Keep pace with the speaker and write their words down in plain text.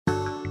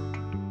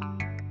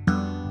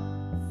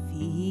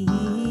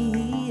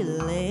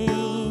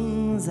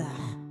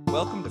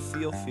Welcome to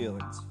Feel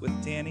Feelings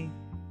with Danny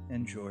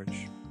and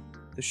George,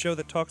 the show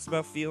that talks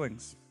about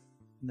feelings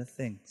and the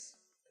things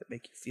that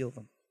make you feel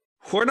them.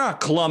 We're not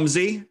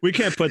clumsy. We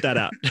can't put that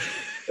out.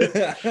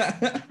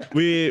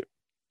 we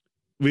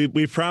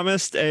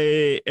promised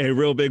a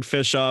real big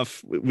fish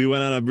off. We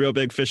went on a real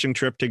big fishing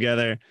trip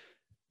together,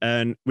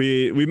 and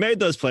we made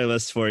those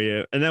playlists for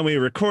you, and then we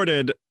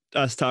recorded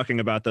us talking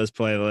about those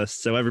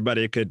playlists so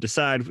everybody could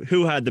decide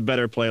who had the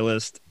better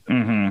playlist.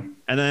 Mm-hmm.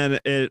 And then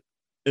it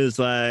is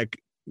like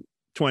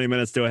 20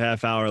 minutes to a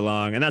half hour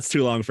long, and that's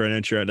too long for an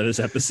intro to this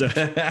episode.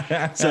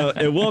 So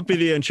it won't be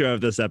the intro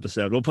of this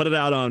episode. We'll put it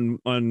out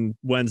on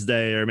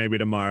Wednesday or maybe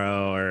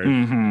tomorrow or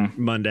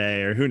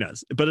Monday or who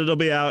knows, but it'll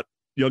be out.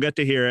 You'll get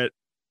to hear it.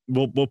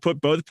 We'll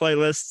put both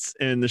playlists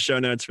in the show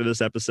notes for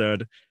this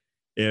episode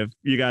if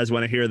you guys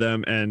want to hear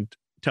them and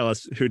tell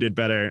us who did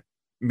better,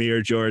 me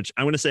or George.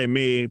 I'm going to say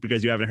me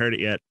because you haven't heard it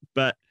yet,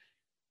 but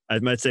I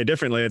might say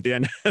differently at the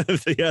end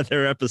of the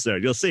other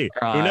episode. You'll see.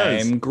 Who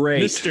knows? I'm great.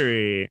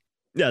 Mystery.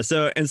 Yeah,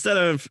 so instead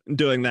of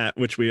doing that,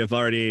 which we have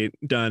already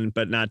done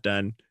but not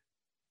done,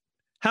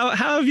 how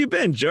have you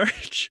been,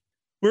 George?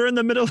 We're in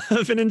the middle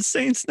of an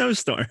insane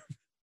snowstorm.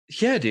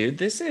 Yeah, dude,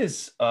 this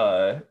is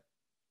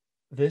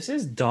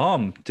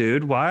dumb,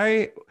 dude.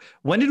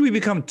 When did we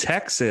become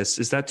Texas?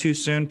 Is that too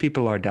soon?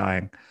 People are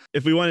dying.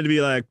 If we wanted to be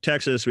like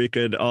Texas, we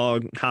could all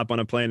hop on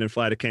a plane and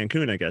fly to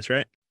Cancun, I guess,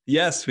 right?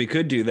 Yes, we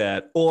could do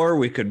that. Or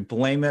we could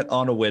blame it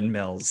on a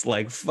windmills,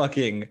 like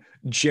fucking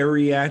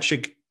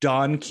geriatric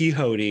Don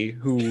Quixote,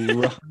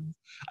 who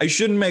I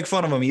shouldn't make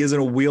fun of him. He is in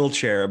a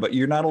wheelchair, but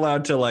you're not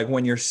allowed to, like,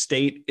 when your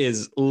state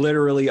is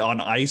literally on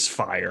ice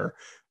fire,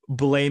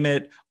 blame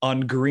it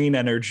on green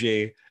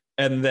energy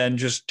and then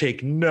just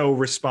take no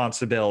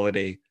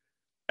responsibility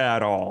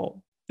at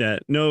all. Yeah,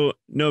 no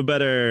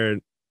better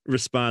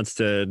response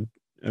to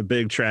a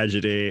big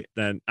tragedy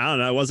than, I don't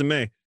know, it wasn't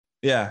me.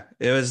 Yeah,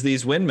 it was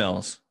these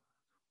windmills.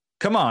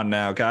 Come on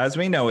now, guys.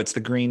 We know it's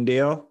the Green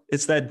Deal.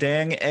 It's that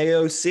dang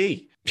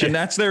AOC. And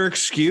that's their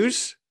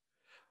excuse.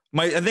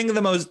 I think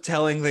the most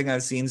telling thing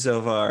I've seen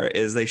so far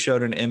is they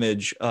showed an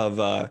image of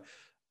the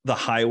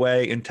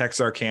highway in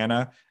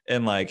Texarkana,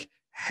 and like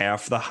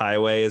half the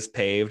highway is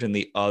paved and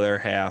the other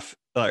half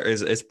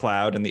is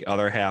plowed and the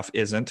other half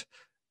isn't,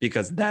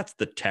 because that's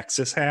the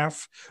Texas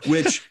half,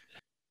 which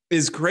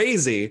is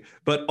crazy.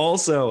 But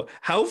also,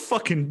 how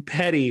fucking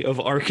petty of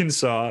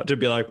Arkansas to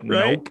be like,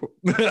 nope.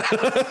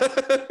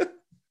 Right?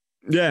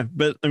 Yeah,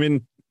 but I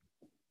mean,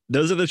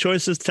 those are the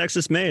choices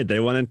Texas made. They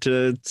wanted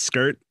to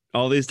skirt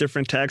all these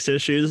different tax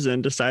issues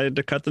and decided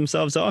to cut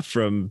themselves off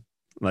from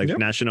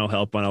national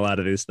help on a lot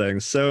of these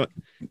things. So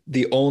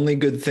the only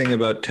good thing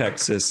about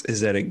Texas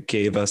is that it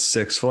gave us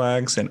Six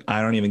Flags, and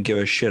I don't even give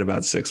a shit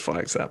about Six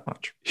Flags that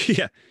much.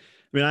 Yeah.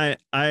 I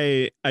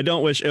mean, I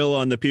don't wish ill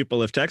on the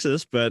people of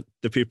Texas, but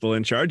the people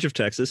in charge of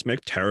Texas make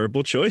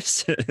terrible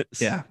choices.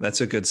 Yeah,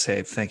 that's a good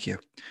save. Thank you.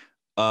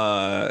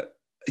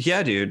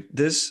 Yeah, dude,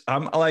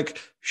 I'm like,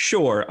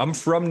 sure, I'm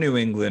from New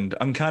England.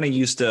 I'm kind of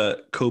used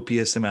to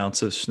copious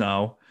amounts of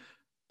snow.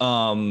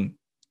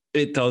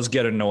 It does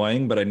get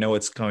annoying, but I know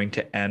it's going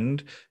to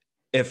end.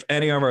 If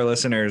any of our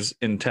listeners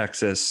in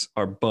Texas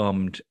are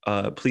bummed,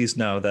 please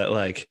know that,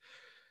 like,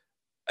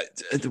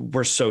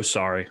 we're so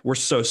sorry. We're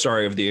so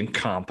sorry of the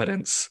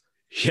incompetence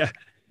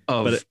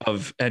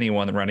of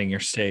anyone running your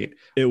state.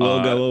 It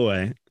will go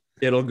away.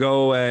 It'll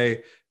go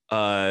away.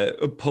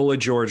 Pull a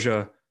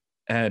Georgia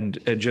and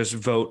just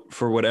vote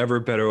for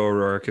whatever Beto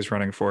O'Rourke is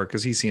running for,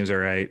 because he seems all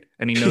right.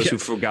 And he knows who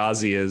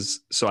Fugazi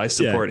is, so I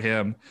support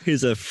him.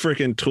 He's a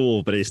freaking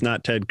tool, but he's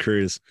not Ted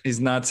Cruz.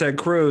 He's not Ted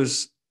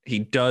Cruz. He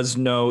does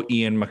know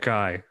Ian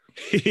Mackay.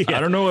 I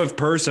don't know if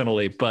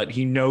personally, but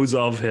he knows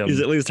of him. He's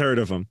at least heard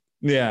of him.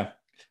 Yeah.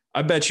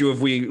 I bet you if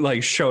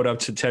we showed up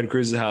to Ted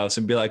Cruz's house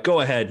and be like,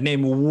 go ahead,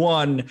 name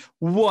one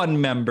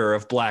member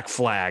of Black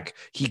Flag,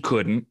 he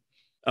couldn't.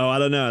 Oh, I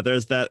don't know.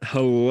 There's that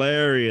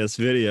hilarious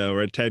video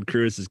where Ted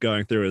Cruz is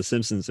going through his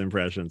Simpsons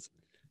impressions.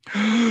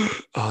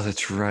 Oh,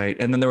 that's right.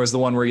 And then there was the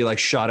one where he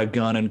shot a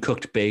gun and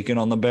cooked bacon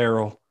on the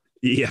barrel.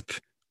 Yep.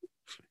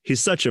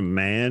 He's such a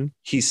man.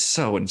 He's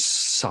so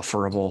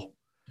insufferable.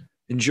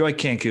 Enjoy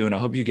Cancun. I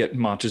hope you get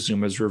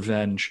Montezuma's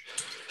revenge.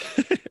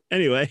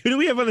 Anyway, who do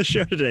we have on the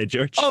show today,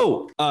 George?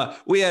 Oh,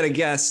 we had a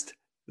guest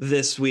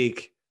this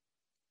week.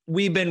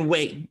 We've been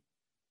waiting.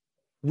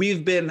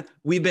 We've been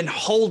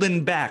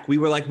holding back. We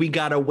were like, we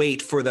gotta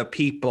wait for the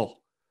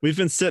people. We've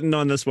been sitting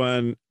on this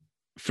one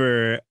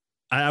for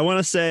I want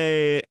to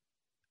say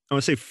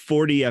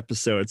 40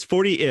 episodes,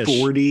 40-ish.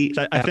 40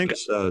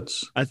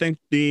 episodes. I think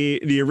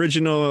the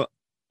original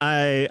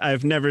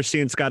I've never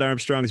seen Scott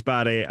Armstrong's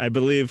body, I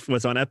believe,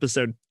 was on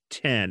episode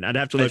 10. I'd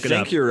have to look it up.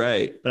 I think you're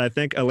right. But I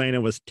think Elena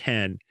was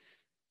 10.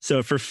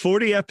 So for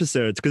 40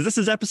 episodes, because this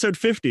is episode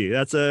 50,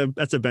 that's a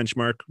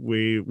benchmark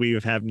we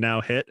have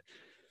now hit.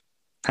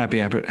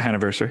 Happy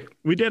anniversary.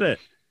 We did it.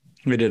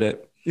 We did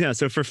it. Yeah,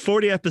 so for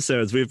 40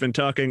 episodes, we've been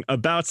talking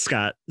about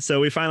Scott.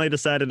 So we finally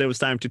decided it was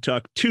time to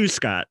talk to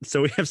Scott.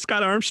 So we have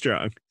Scott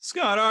Armstrong.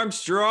 Scott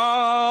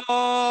Armstrong.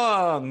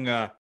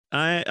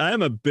 I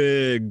am a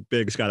big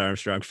Scott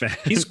Armstrong fan.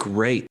 He's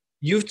great.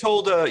 You've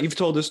told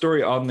a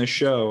story on the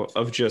show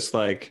of just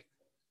like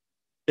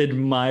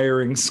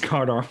admiring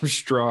Scott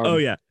Armstrong. Oh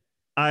yeah,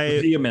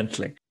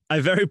 vehemently. I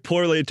very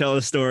poorly tell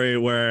a story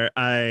where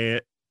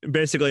I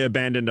basically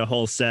abandoned a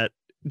whole set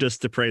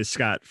just to praise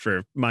Scott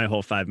for my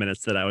whole 5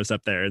 minutes that I was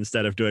up there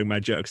instead of doing my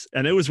jokes,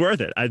 and it was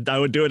worth it. I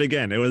would do it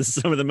again. It was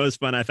some of the most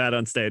fun I've had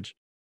on stage.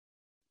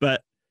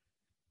 But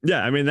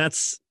yeah, I mean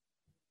that's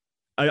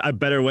a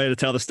better way to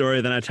tell the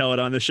story than I tell it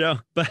on the show.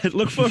 But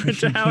look forward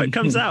to how it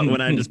comes out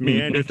when I just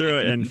meander through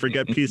it and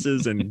forget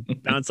pieces and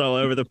bounce all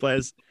over the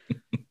place.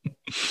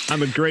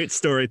 I'm a great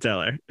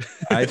storyteller.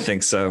 I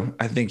think so.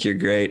 I think you're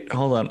great.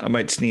 Hold on. I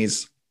might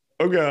sneeze.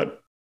 Oh, God.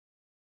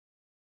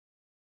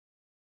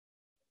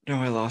 No,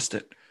 I lost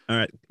it. All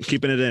right.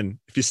 Keeping it in.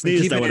 If you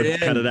sneezed, I would have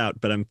cut it out,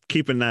 but I'm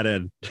keeping that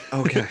in.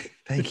 Okay.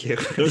 Thank you.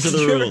 Those are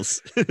the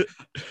rules.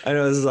 I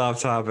know this is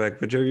off topic,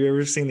 but have you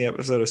ever seen the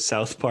episode of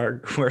South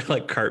Park where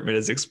like Cartman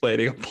is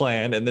explaining a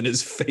plan and then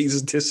his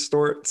face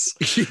distorts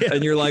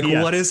and you're like,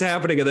 what is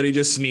happening? And then he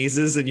just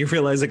sneezes and you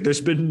realize like there's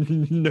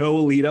been no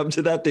lead up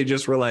to that. They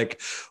just were like,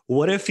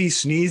 what if he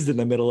sneezed in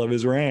the middle of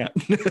his rant?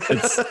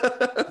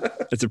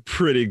 It's a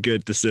pretty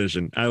good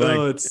decision. I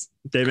like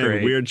they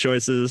make weird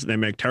choices. They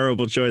make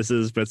terrible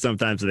choices, but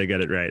sometimes they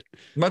get it right.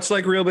 Much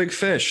like Real Big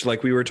Fish,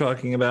 like we were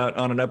talking about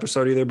on an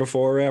episode either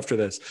before or after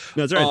this.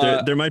 That's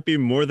right. There might be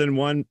more than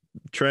one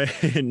Trey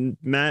and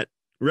Matt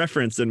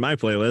reference in my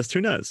playlist.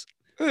 Who knows?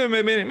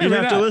 Maybe you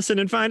have to listen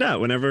and find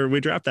out whenever we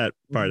drop that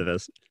part of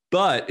this.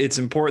 But it's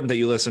important that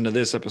you listen to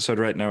this episode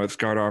right now with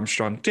Scott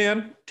Armstrong.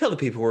 Dan, tell the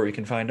people where we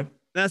can find him.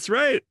 That's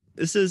right.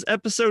 This is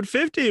episode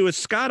 50 with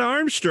Scott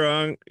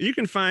Armstrong. You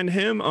can find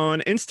him on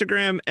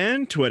Instagram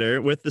and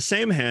Twitter with the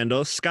same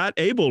handle, Scott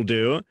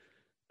Abledo.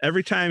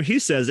 Every time he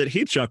says it,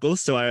 he chuckles,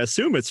 so I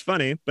assume it's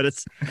funny, but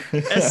it's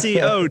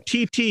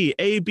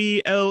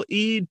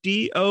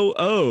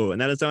SCOTTABLEDOO,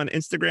 and that is on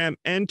Instagram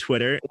and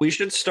Twitter. We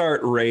should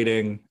start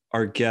rating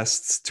our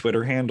guests'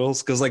 Twitter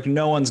handles because, like,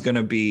 no one's going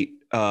to beat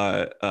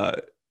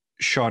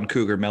Sean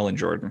Cougar Mellon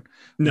Jordan.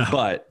 No.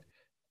 But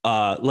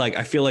like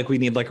I feel like we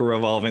need like a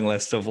revolving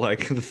list of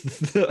like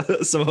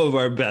some of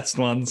our best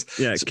ones.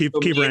 Yeah, so keep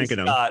ranking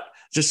them.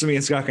 Just so me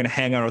and Scott can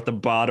hang out at the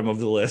bottom of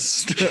the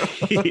list.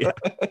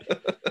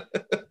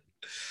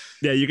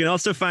 Yeah, you can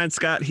also find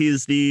Scott.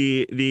 He's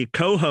the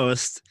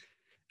co-host.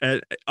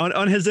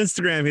 On his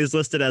Instagram, he's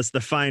listed as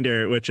the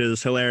Finder, which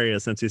is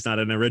hilarious since he's not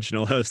an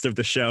original host of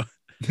the show.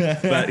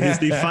 But he's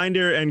the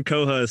Finder and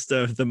co-host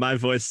of the My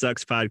Voice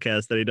Sucks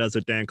podcast that he does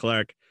with Dan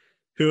Clark,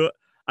 who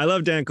I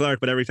love Dan Clark,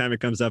 but every time it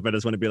comes up, I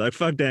just want to be like,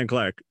 fuck Dan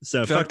Clark.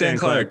 So fuck Dan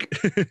Clark.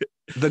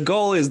 The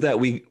goal is that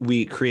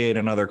we create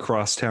another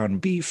crosstown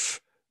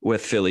beef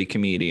with Philly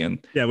comedian.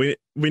 Yeah, we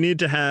need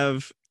to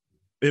have,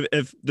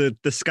 if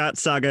the Scott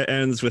saga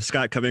ends with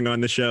Scott coming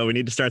on the show, we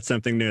need to start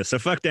something new. So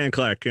fuck Dan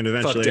Clark, and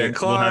eventually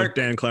we'll have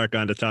Dan Clark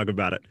on to talk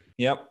about it.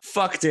 Yep.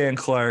 Fuck Dan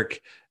Clark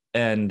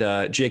and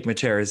Jake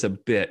Matera is a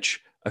bitch.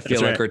 I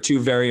feel like are two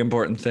very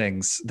important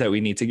things that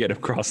we need to get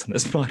across on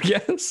this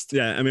podcast.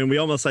 Yeah, I mean, we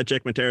almost let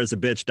Jake Matera as a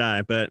bitch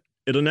die, but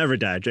it'll never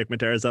die. Jake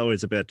Matera is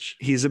always a bitch.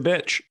 He's a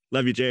bitch.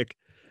 Love you, Jake.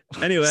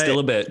 Anyway. Still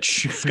a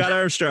bitch. Scott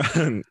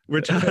Armstrong. We're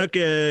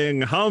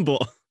talking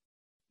humble.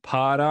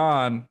 Pot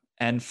on.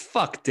 And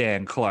fuck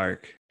Dan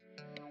Clark.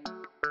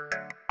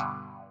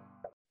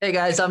 Hey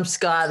guys, I'm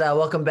Scott.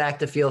 Welcome back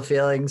to Feel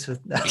Feelings.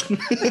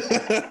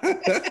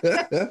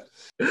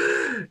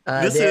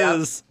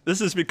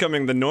 This is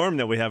becoming the norm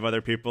that we have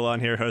other people on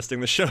here hosting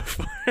the show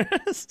for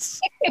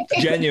us.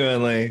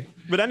 Genuinely.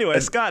 But anyway,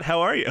 Scott, how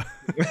are you?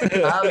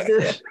 I'm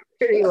doing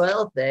pretty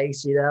well,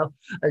 thanks.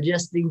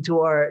 Adjusting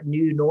to our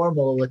new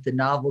normal with the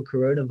novel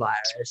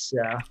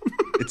coronavirus.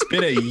 It's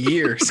been a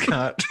year,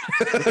 Scott.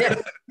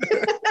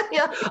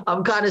 Yeah,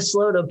 I'm kind of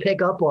slow to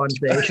pick up on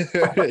things.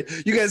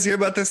 You guys hear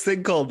about this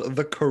thing called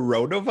the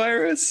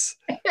coronavirus?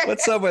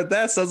 What's up with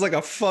that? Sounds like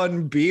a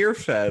fun beer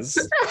fest.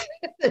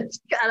 There's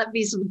got to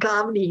be some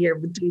comedy here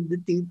between the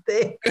two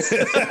things.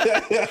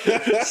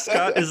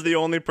 Scott is the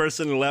only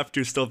person left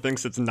who still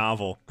thinks it's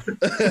novel.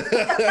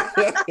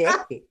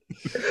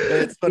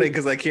 It's funny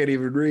because I can't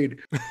even read.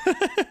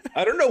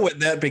 I don't know when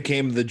that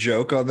became the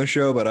joke on the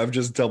show, but I've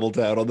just doubled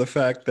down on the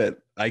fact that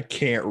I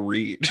can't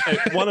read. Hey,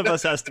 one of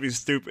us has to be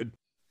stupid.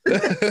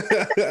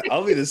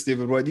 I'll be the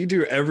stupid one. You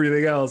do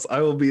everything else.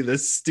 I will be the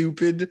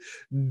stupid,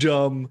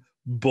 dumb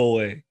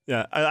boy.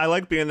 Yeah, I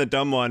like being the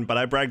dumb one, but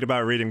I bragged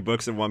about reading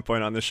books at one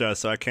point on the show,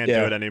 so I can't do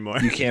it anymore.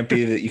 You can't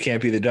be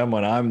the dumb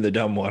one. I'm the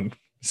dumb one.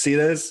 See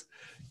this?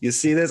 You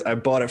see this? I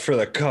bought it for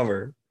the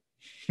cover.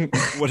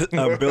 What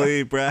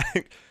Billy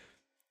Bragg?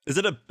 Is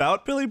it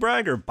about Billy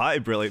Bragg or by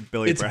Billy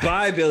Bragg? It's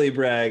by Billy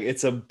Bragg.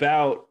 It's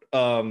about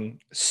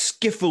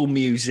skiffle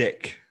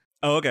music.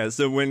 Oh, okay.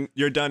 So when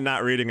you're done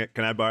not reading it,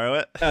 can I borrow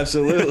it?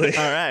 Absolutely.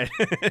 All right.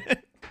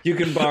 You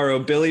can borrow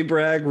Billy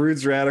Bragg,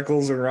 Roots,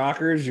 Radicals, and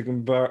Rockers. You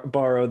can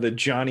borrow the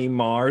Johnny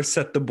Marr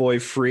Set the Boy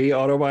Free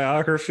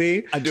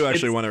autobiography. I do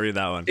actually want to read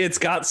that one. It's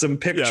got some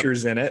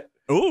pictures in it.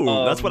 Ooh,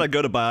 that's what I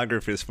go to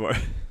biographies for.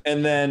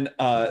 And then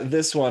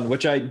this one,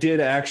 which I did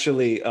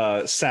actually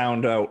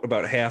sound out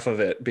about half of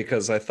it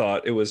because I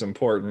thought it was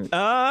important.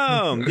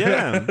 Oh,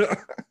 yeah.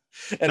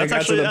 And That's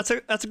actually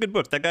that's a good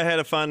book. That guy had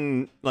a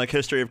fun like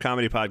history of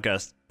comedy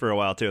podcast for a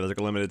while too. There's like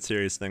a limited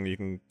series thing you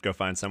can go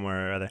find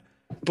somewhere or other.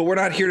 But we're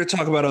not here to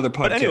talk about other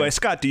podcasts. But anyway,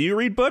 Scott, do you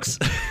read books?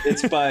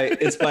 it's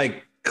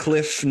by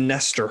Cliff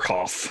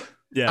Nesterhoff.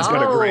 Yeah, He's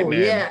got a great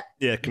name. Yeah.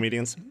 yeah,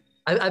 comedians.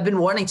 I've been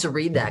wanting to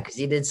read that because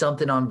he did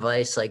something on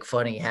Vice, like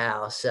Funny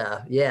How.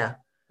 So yeah.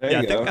 There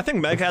Yeah, you go. I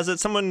think Meg has it.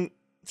 Someone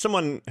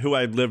who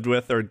I lived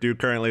with or do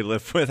currently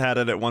live with had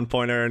it at one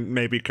point or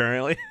maybe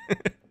currently.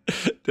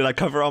 Did I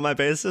cover all my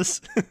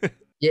bases?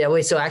 Yeah.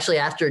 Wait. So actually,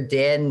 after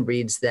Dan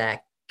reads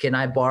that, can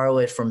I borrow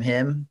it from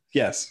him?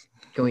 Yes.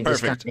 Can we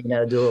just kind Perfect.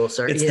 of do a little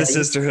search? It's the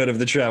sisterhood of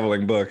the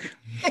traveling book.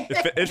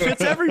 It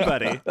fits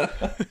everybody. Do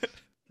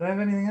I have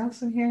anything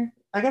else in here?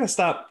 I gotta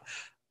stop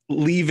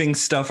leaving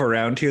stuff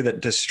around here that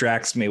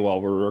distracts me while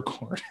we're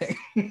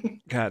recording.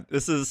 God,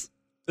 this is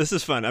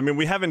fun. I mean,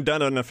 we haven't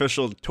done an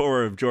official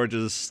tour of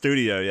George's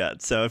studio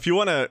yet. So if you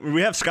want to,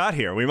 we have Scott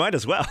here. We might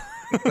as well.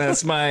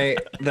 That's my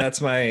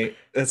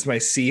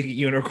sea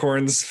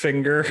unicorn's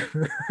finger.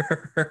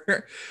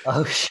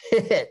 Oh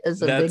shit!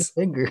 That's a big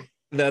finger.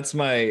 That's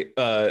my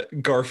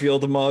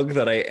Garfield mug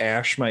that I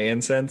ash my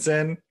incense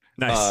in.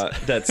 Nice.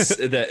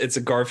 It's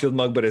a Garfield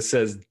mug, but it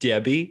says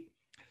Debbie.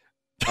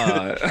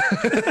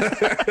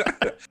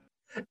 The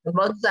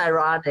mug's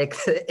ironic.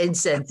 The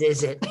incense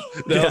isn't.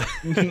 No.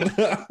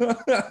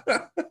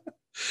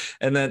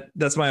 And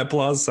that's my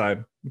applause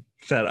sign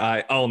that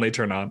I only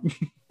turn on.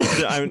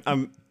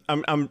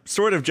 I'm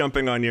sort of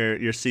jumping on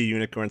your sea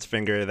unicorn's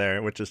finger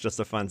there, which is just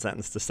a fun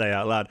sentence to say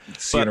out loud.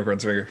 Sea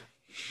unicorn's finger.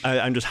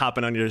 I'm just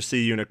hopping on your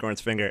sea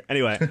unicorn's finger.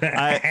 Anyway,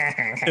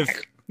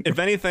 if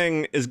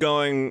anything is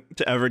going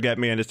to ever get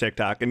me into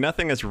TikTok, and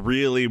nothing has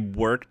really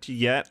worked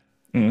yet,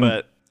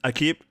 but I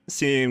keep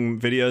seeing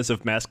videos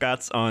of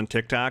mascots on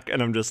TikTok,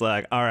 and I'm just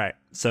like, all right,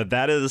 so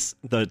that is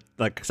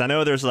because I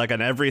know there's like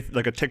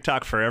a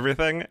TikTok for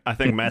everything. I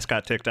think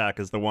mascot TikTok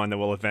is the one that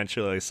will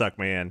eventually suck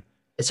me in.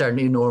 It's our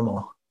new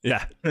normal.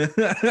 Yeah.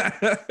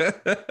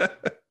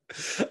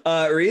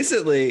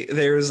 Recently,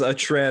 there's a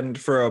trend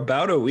for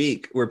about a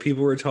week where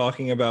people were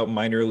talking about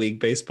minor league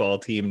baseball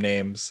team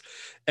names.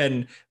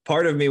 And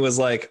part of me was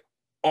like,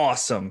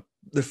 awesome.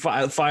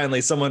 Finally,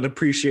 someone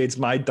appreciates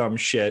my dumb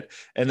shit.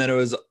 And then it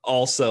was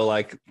also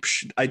like,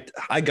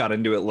 I got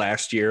into it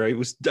last year. I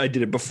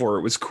did it before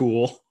it was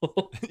cool.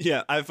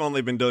 Yeah, I've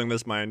only been doing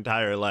this my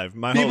entire life.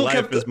 My whole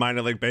life is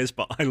minor league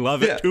baseball. I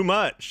love it too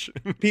much.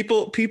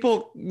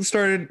 People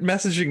started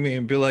messaging me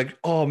and be like,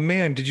 oh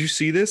man, did you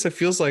see this? It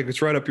feels like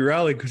it's right up your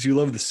alley because you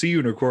love the sea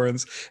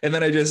unicorns. And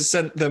then I just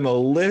sent them a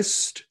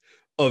list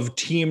of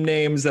team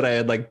names that I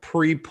had like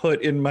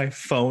pre-put in my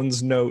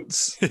phone's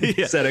notes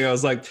setting. I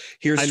was like,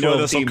 here's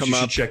 12 teams you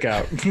should check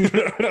out.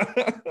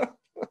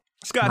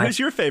 Scott, who's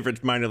your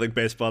favorite minor league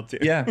baseball team?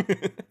 Yeah.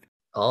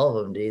 All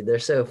of them, dude. They're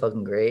so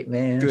fucking great,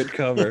 man. Good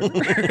cover.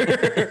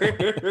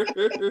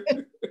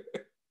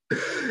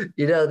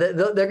 You know, they're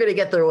going to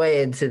get their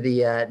way into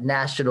the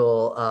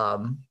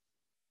National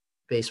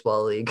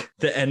Baseball League.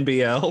 The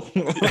NBL.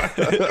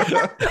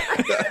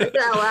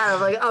 Out loud, I'm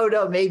like, oh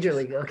no, Major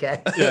League.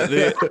 Okay.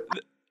 Yeah,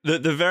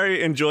 the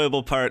very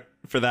enjoyable part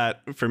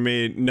for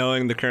me,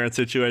 knowing the current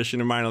situation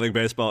in minor league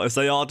baseball, is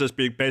they all just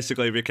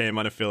basically became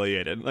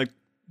unaffiliated. Like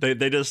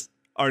they just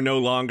are no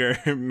longer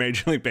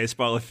Major League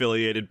Baseball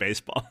affiliated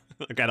baseball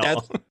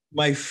all.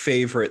 My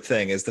favorite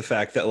thing is the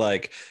fact that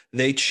like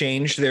they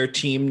changed their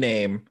team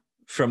name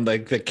from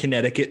like the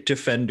Connecticut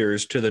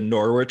Defenders to the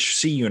Norwich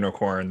Sea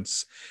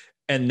Unicorns,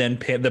 and then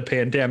the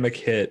pandemic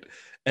hit,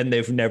 and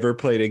they've never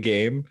played a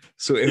game.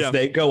 So if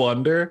they go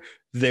under,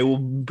 they will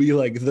be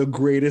like the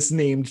greatest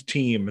named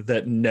team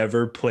that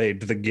never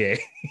played the game.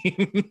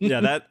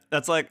 Yeah,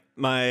 that's like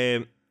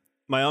my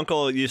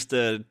uncle used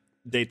to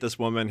date this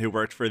woman who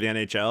worked for the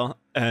NHL,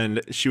 and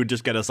she would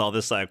just get us all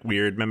this like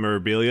weird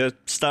memorabilia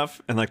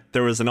stuff. And like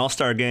there was an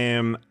All-Star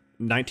game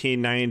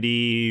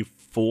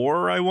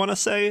 1994, I want to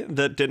say,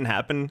 that didn't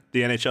happen.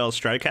 The NHL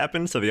strike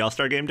happened, so the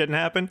All-Star game didn't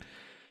happen.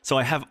 So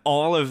I have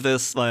all of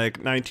this like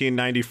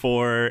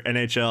 1994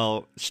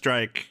 NHL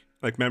strike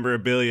like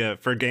memorabilia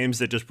for games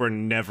that just were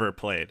never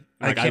played.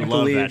 Like, I can't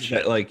believe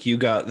that like you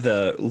got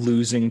the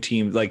losing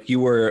team. Like you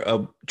were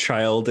a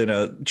child in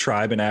a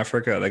tribe in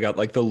Africa that got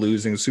like the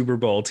losing Super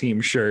Bowl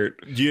team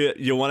shirt.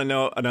 You want to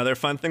know another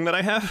fun thing that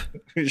I have?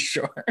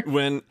 Sure.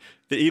 When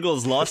the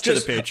Eagles lost to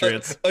the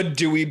Patriots, a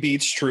Dewey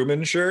Beach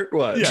Truman shirt.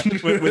 What? Yeah.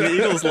 When the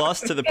Eagles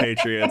lost to the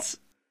Patriots,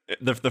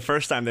 the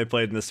first time they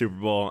played in the Super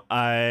Bowl,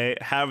 I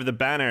have the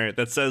banner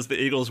that says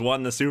the Eagles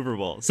won the Super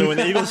Bowl. So when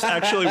the Eagles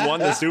actually won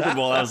the Super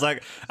Bowl, I was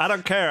like, I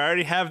don't care. I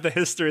already have the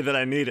history that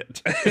I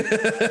needed.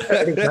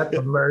 I got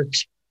the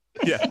merch.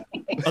 Yeah.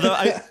 Although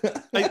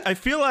I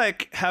feel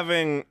like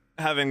having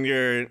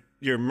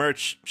your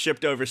merch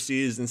shipped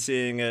overseas and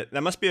seeing it,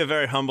 that must be a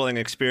very humbling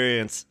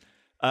experience.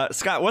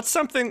 Scott, what's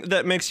something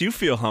that makes you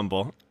feel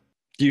humble?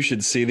 You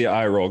should see the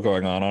eye roll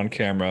going on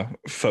camera,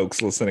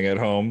 folks listening at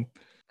home.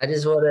 I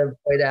just want to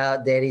point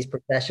out Danny's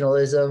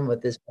professionalism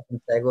with this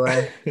fucking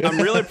segue. I'm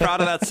really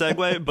proud of that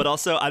segue, but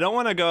also I don't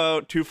want to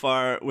go too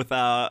far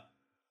without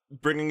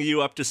bringing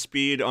you up to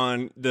speed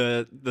on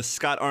the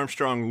Scott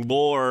Armstrong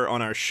lore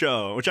on our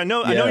show, which I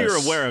know you're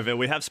aware of it.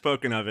 We have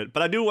spoken of it,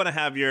 but I do want to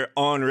have your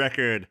on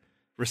record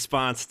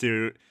response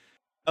to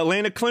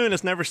Elena Clune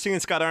has never seen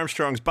Scott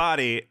Armstrong's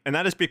body, and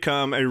that has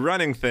become a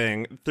running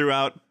thing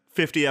throughout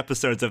 50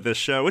 episodes of this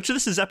show, which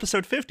this is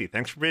episode 50.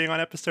 Thanks for being on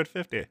episode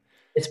 50.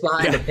 It's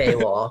behind a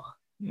paywall.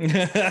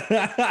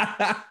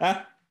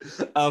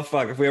 Oh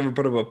fuck! If we ever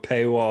put up a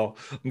paywall,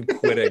 I'm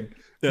quitting.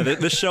 Yeah,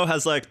 this show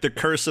has like the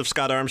curse of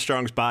Scott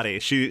Armstrong's body.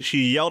 She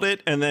yelled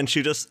it, and then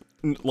she just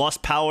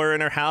lost power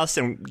in her house,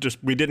 and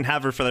we didn't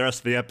have her for the rest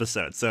of the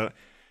episode. So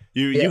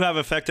you have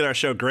affected our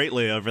show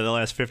greatly over the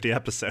last 50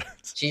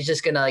 episodes. She's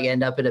just gonna like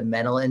end up in a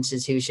mental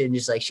institution,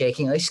 just like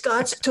shaking, like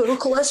Scott's total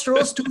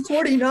cholesterol is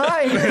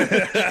 249.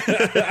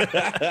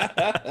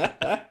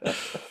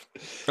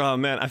 Oh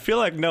man, I feel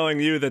like knowing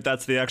you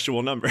that's the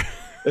actual number.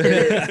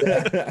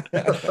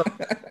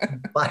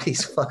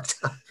 Body's fucked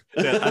up.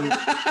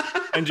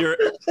 Yeah, and you're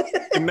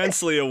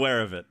immensely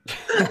aware of it.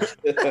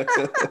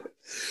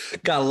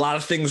 Got a lot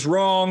of things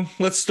wrong.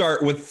 Let's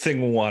start with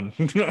thing one.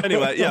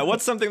 Anyway, yeah,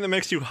 what's something that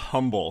makes you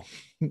humble?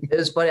 It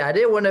was funny. I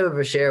didn't want to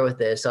overshare with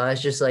this. So I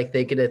was just like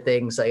thinking of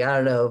things like, I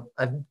don't know,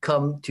 I've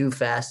come too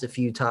fast a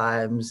few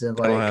times and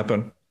like That'll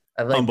happen.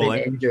 I've like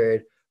been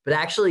injured, but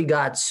actually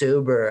got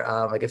sober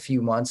like a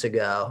few months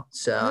ago.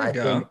 So I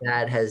think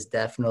that has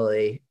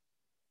definitely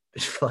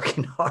been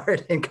fucking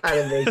hard and kind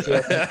of makes you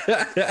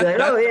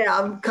like, oh yeah,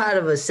 I'm kind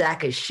of a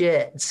sack of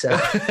shit. So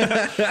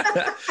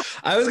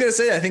I was gonna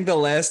say, I think the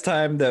last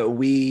time that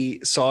we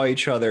saw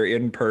each other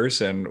in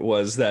person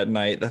was that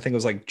night. I think it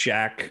was like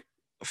Jack,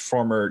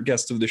 former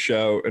guest of the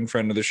show and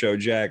friend of the show,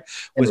 Jack,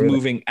 was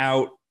moving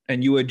out,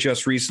 and you had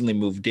just recently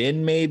moved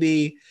in,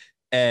 maybe.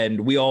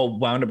 And we all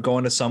wound up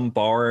going to some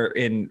bar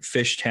in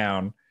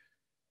Fishtown,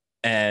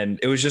 and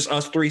it was just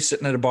us three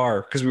sitting at a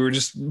bar because we were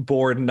just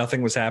bored and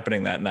nothing was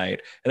happening that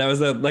night. And that was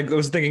I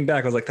was thinking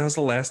back, I was like, that was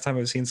the last time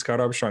I've seen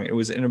Scott Armstrong. It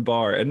was in a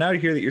bar. And now to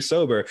hear that you're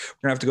sober,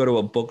 we're gonna have to go to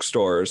a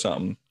bookstore or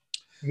something.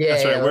 Yeah,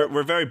 that's right.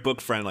 We're very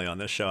book friendly on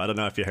this show. I don't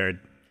know if you heard.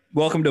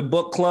 Welcome to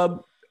book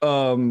club.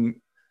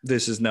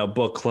 This is now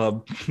book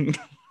club.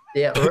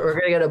 Yeah, we're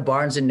gonna go to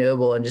Barnes and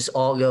Noble and just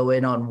all go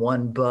in on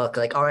one book.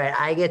 Like, all right,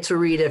 I get to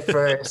read it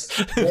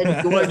first.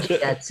 Then George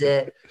gets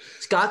it.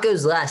 Scott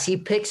goes last. He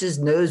picks his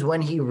nose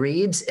when he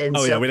reads. And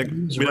we don't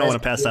want to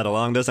pass that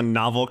along. There's a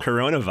novel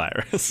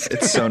coronavirus.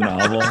 It's so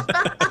novel.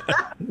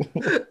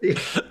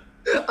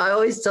 I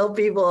always tell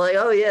people like,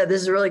 oh yeah,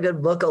 this is a really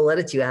good book. I'll let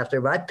it to you after.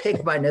 But I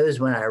pick my nose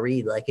when I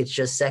read. Like it's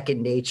just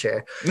second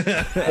nature. And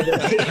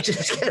then you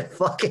just get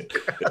fucking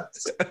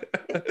gross.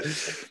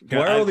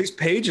 Why are all these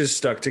pages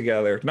stuck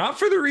together? Not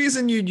for the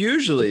reason you'd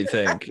usually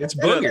think. It's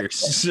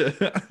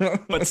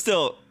boogers. But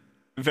still,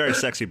 very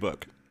sexy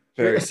book.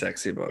 Very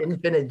sexy book.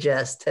 Infinite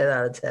Jest, 10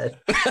 out of 10.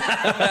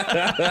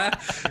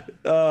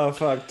 Oh,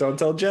 fuck. Don't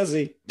tell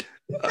Jesse.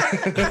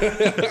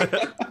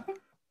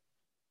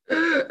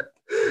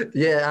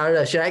 Yeah, I don't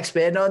know. Should I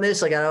expand on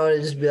this? Like, I don't want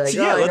to just be like,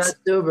 I got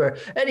sober.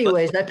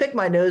 Anyways, I pick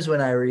my nose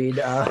when I read.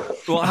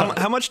 Well,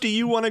 how much do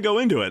you want to go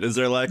into it? Is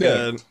there like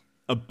a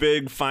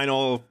big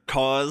final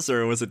cause,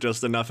 or was it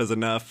just enough is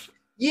enough?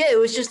 Yeah, it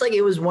was just like,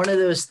 it was one of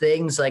those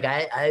things. Like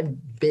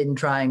I've been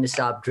trying to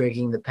stop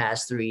drinking the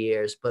past 3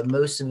 years, but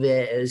most of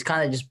it was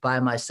kind of just by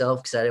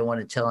myself because I didn't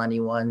want to tell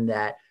anyone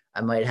that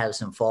I might have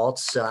some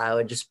faults. So I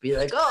would just be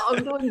like, oh,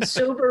 I'm doing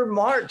sober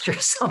March or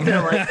something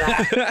like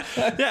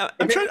that. Yeah,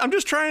 I'm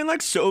just trying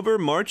like sober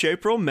March,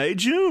 April, May,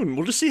 June.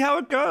 We'll just see how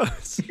it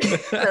goes.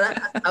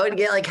 I would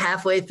get like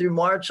halfway through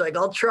March, like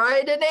I'll try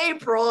it in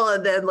April,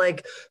 and then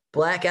like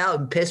black out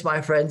and piss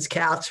my friend's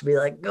couch, be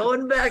like,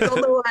 going back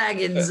on the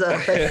wagons.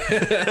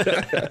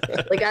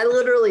 Like I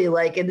literally,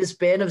 like in the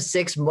span of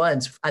 6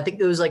 months, I think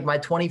it was like my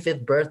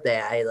 25th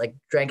birthday, I like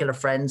drank at a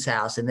friend's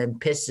house and then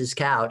pissed his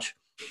couch.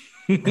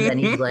 And then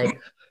he's like,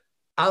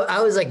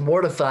 I was like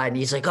mortified. And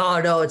he's like, oh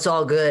no, it's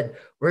all good.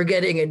 We're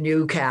getting a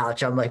new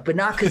couch. I'm like, but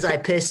not because I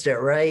pissed it,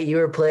 right? You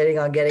were planning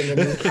on getting a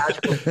new couch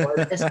before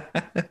this.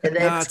 And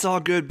then it's all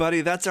good,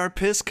 buddy. That's our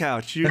piss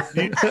couch. You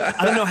I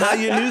don't know how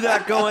you knew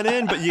that going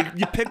in, but you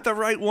picked the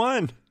right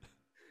one.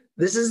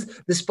 This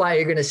is the spot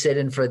you're going to sit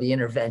in for the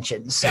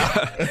intervention. So.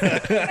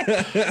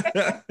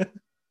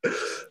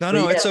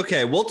 No, it's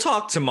okay. We'll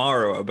talk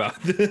tomorrow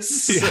about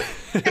this.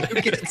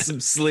 Get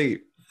some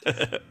sleep.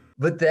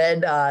 But then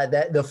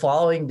the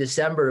following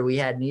December, we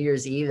had New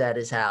Year's Eve at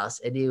his house,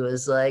 and he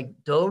was like,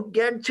 don't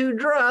get too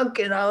drunk.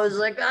 And I was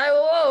like, I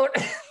won't.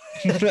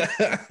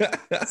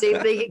 Same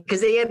thing, because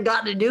they had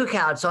gotten a new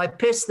couch. So I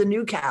pissed the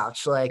new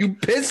couch. Like, you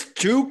pissed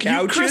 2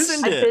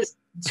 couches? I pissed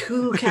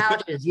 2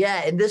 couches.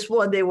 Yeah. And this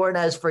one they weren't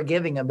as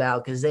forgiving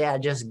about because they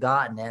had just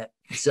gotten it.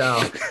 So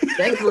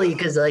thankfully,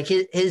 because like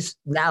his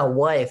now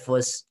wife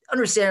was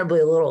understandably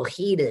a little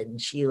heated.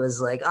 She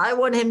was like, I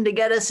want him to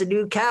get us a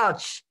new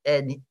couch.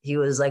 And he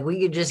was like, we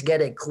could just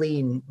get it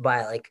clean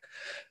by like,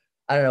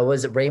 I don't know,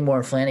 was it Raymore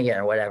and Flanagan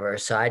or whatever?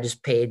 So I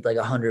just paid like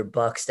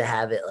 $100 to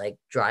have it like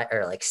dry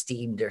or like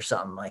steamed or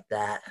something like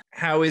that.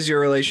 How is your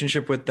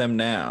relationship with them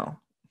now?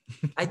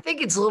 I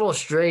think it's a little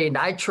strained.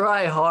 I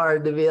try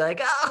hard to be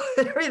like, oh,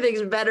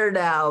 everything's better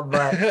now.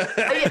 But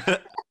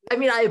I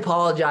mean, I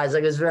apologize.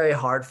 Like, it was very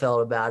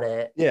heartfelt about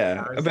it.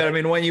 Yeah. But like, I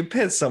mean, when you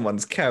piss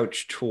someone's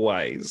couch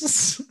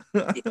twice.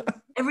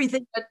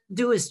 Everything I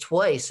do is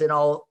twice, and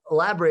I'll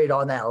elaborate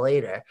on that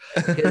later.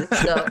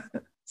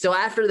 So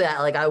after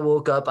that, like I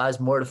woke up, I was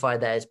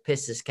mortified that I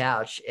pissed his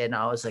couch, and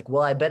I was like,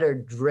 well, I better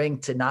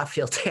drink to not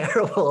feel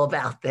terrible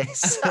about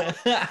this.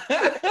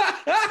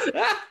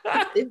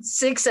 It's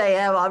 6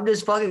 a.m. I'm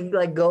just fucking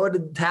like going to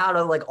town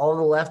on like all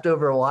the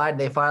leftover wine.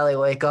 They finally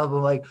wake up.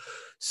 I'm like,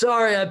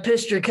 sorry, I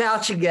pissed your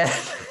couch again.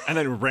 And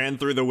then ran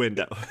through the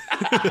window.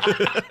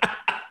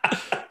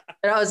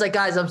 And I was like,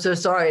 guys, I'm so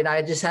sorry. And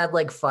I just had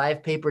like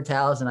 5 paper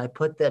towels and I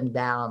put them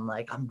down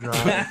like I'm drunk.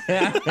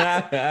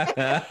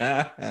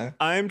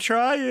 I'm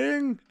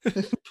trying.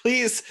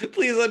 Please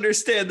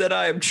understand that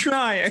I am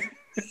trying.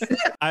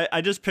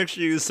 I just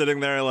picture you sitting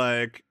there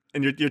like,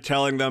 and you're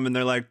telling them and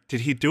they're like, did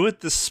he do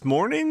it this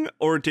morning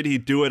or did he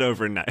do it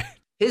overnight?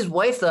 His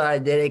wife thought I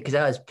did it because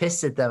I was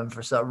pissed at them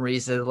for some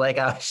reason. Like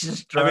I was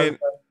just drunk. I mean,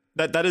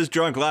 that is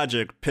drunk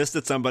logic. Pissed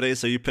at somebody,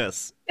 so you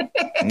piss.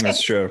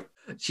 That's true.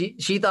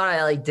 She thought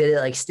I like did it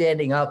like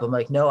standing up. I'm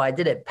like, no, I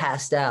did it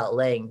passed out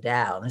laying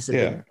down. This is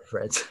a big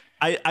difference.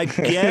 I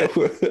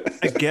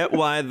get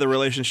why the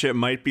relationship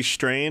might be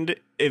strained.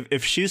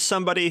 If she's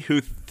somebody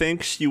who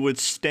thinks you would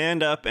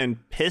stand up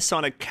and piss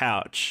on a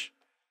couch,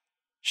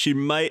 she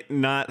might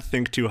not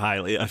think too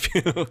highly of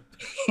you.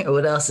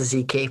 What else is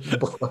he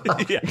capable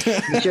of? Yeah.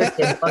 You sure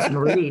can fucking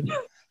read.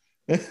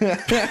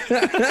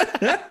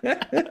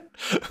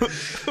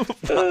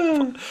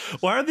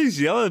 Why are these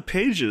yellow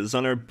pages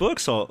on our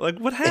books all like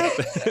what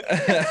happened?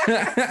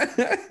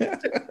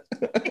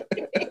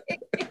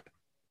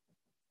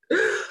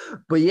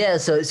 But yeah,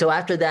 so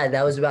after that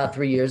was about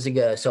 3 years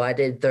ago. So I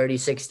did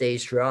 36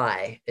 days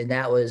dry, and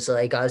that was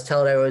like I was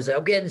telling everyone, like,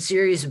 I'm getting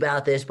serious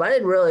about this, but I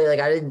didn't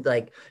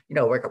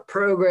work a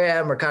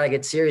program or kind of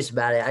get serious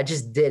about it. I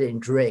just didn't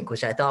drink,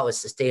 which I thought was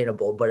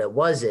sustainable, but it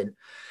wasn't.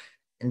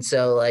 And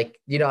so, like,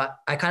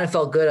 I kind of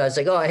felt good. I was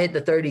like, oh, I hit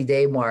the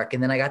 30-day mark.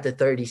 And then I got to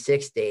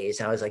 36 days.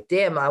 And I was like,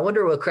 damn, I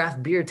wonder what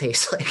craft beer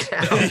tastes like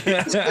now.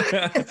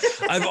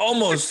 I've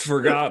almost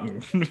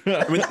forgotten.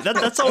 I mean,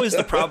 that's always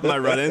the problem I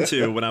run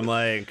into when I'm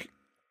like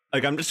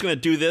I'm just going to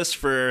do this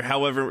for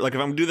however, like if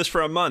I'm going to do this for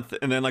a month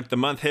and then like the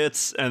month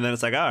hits and then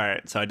it's like, all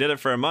right, so I did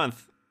it for a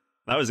month.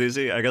 That was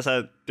easy. I guess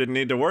I didn't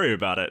need to worry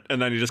about it. And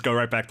then you just go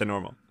right back to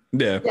normal.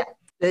 Yeah.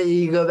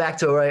 You go back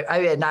to right. I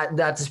mean, not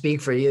to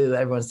speak for you,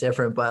 everyone's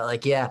different, but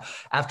like, yeah,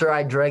 after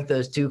I drank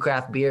those 2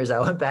 craft beers, I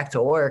went back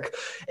to work,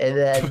 and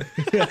then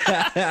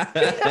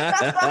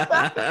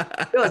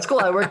it's cool.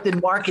 I worked in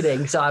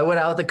marketing, so I went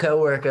out with a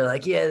coworker,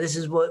 like, yeah, this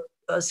is what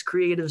us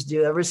creatives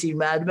do. Ever seen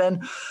Mad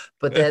Men?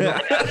 But then.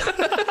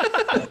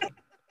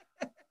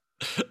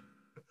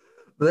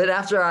 But then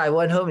after I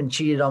went home and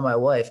cheated on my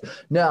wife.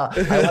 No.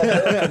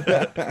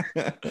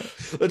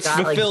 Let's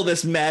fulfill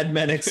this Mad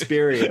Men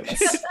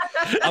experience.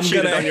 I'm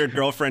going to on your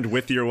girlfriend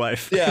with your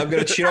wife. Yeah, I'm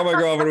going to cheat on my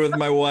girlfriend with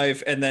my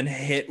wife and then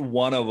hit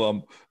one of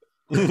them.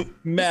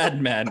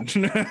 Mad Men.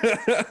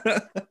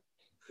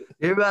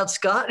 Hear about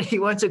Scott? He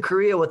went to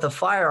Korea with a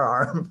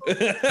firearm.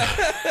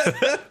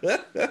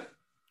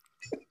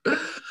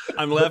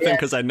 I'm laughing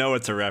because I know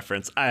it's a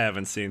reference. I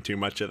haven't seen too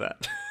much of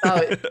that.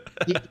 Oh,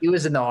 he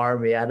was in the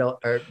army.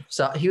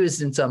 He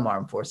was in some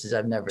armed forces.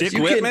 I've never Dick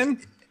seen.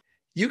 Whitman?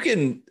 You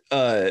can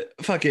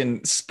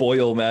fucking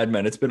spoil Mad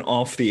Men. It's been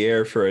off the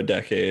air for a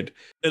decade.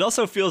 It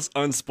also feels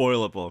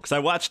unspoilable because I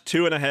watched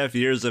 2.5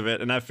 years of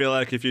it, and I feel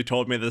like if you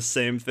told me the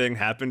same thing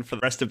happened for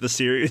the rest of the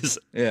series.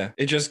 Yeah,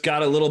 it just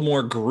got a little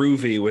more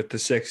groovy with the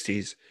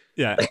 60s.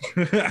 Yeah,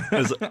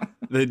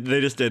 they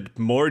just did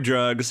more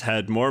drugs,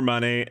 had more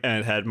money,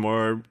 and had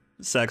more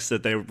sex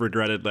that they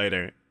regretted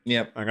later.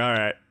 Yep. Like, all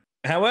right.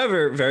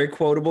 However, very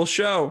quotable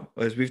show,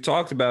 as we've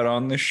talked about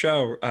on this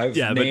show. I've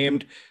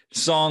named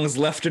songs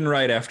left and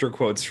right after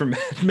quotes from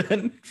Mad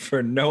Men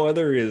for no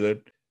other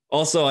reason.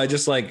 Also, I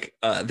just like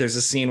there's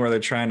a scene where they're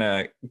trying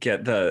to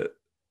get the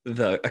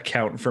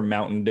account for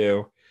Mountain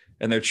Dew.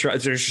 And they're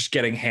just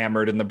getting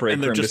hammered in the break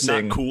room to sing. They're just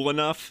not cool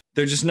enough.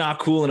 They're just not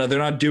cool enough. They're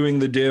not doing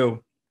the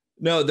do.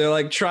 No, they're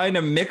like trying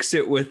to mix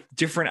it with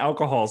different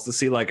alcohols to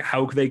see like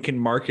how they can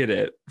market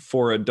it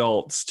for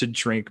adults to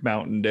drink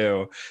Mountain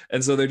Dew.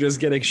 And so they're just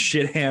getting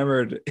shit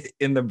hammered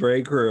in the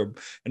break room.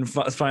 And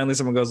finally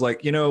someone goes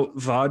like,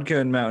 vodka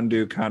and Mountain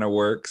Dew kind of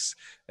works.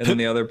 And then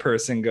the other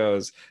person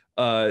goes,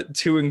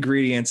 2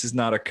 ingredients is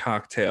not a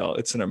cocktail,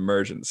 it's an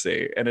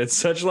emergency. And it's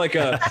such like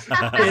a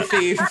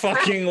pithy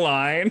fucking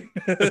line.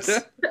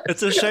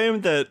 It's a shame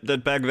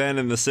that back then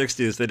in the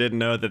 60s they didn't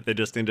know that they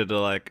just needed to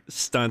like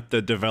stunt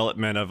the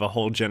development of a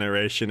whole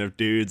generation of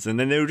dudes, and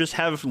then they would just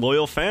have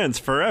loyal fans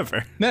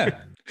forever.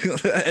 Yeah.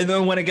 And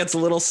then when it gets a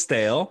little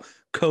stale,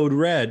 code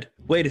red.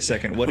 Wait a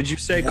second, what did you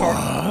say,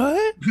 Carl?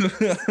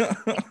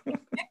 What?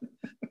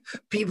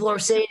 People are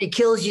saying it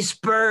kills your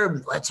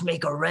sperm. Let's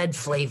make a red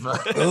flavor.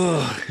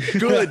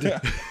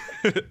 Good.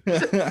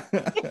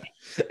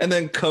 And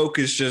then Coke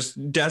is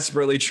just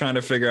desperately trying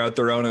to figure out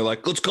their own. They're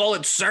like, let's call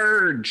it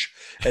Surge.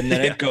 And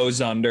then it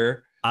goes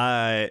under.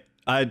 I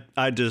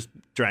just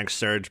drank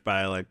Surge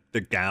by like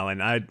the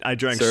gallon. I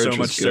drank Surge so much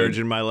was good. Surge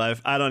in my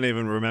life. I don't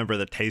even remember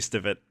the taste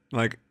of it.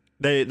 Like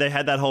they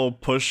had that whole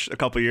push a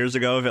couple years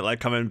ago of it like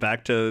coming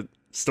back to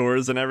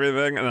stores and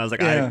everything, and I was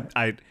like, Yeah.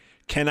 I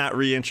cannot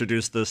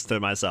reintroduce this to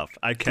myself.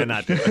 I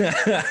cannot do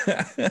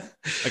it.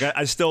 Like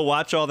I still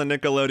watch all the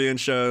Nickelodeon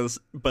shows,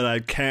 but I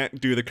can't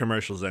do the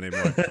commercials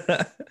anymore.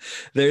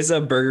 There's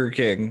a Burger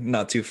King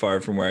not too far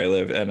from where I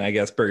live, and I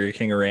guess Burger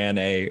King ran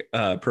a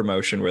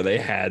promotion where they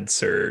had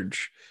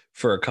Surge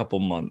for a couple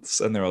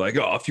months, and they were like,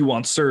 "Oh, if you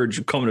want Surge,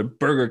 you come to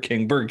Burger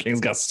King. Burger King's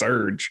got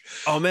Surge."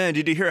 Oh man,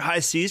 did you hear High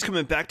C's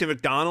coming back to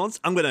McDonald's?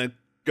 I'm gonna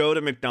go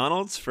to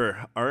McDonald's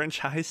for Orange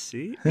High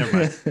C. Never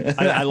mind.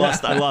 I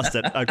lost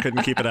it. I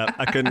couldn't keep it up.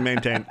 I couldn't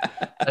maintain.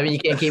 I mean, you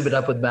can't keep it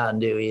up with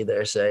Mountain Dew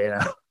either. So, you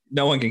know.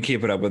 No one can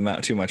keep it up with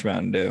too much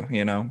Mountain Dew,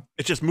 you know?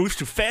 It just moves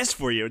too fast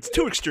for you. It's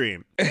too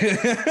extreme.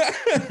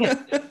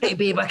 Hey,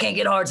 babe, I can't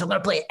get hard, so I'm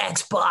going to play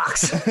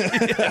Xbox.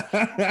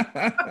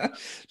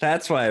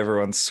 That's why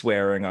everyone's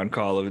swearing on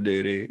Call of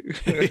Duty.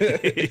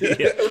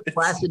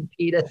 Flaccid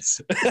penis.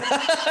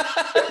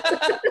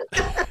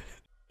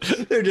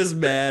 They're just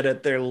mad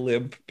at their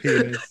limp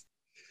penis.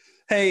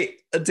 Hey,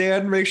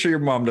 Dan, make sure your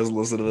mom doesn't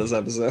listen to this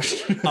episode.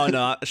 Oh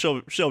no,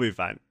 she'll be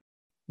fine.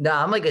 No,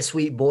 I'm like a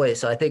sweet boy,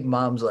 so I think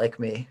mom's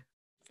like me.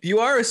 You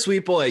are a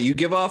sweet boy. You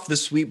give off the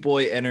sweet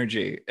boy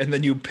energy, and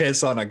then you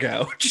piss on a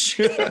couch.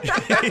 And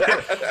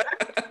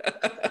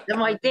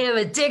my damn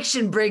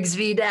addiction brings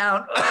me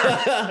down.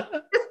 I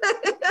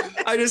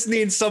just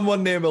need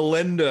someone named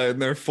Melinda in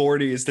their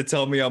 40s to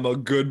tell me I'm a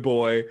good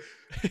boy.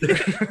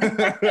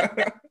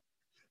 If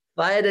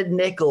I had a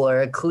nickel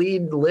or a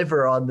clean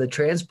liver on the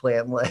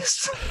transplant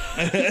list.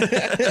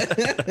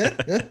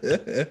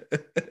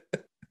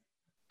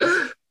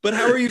 But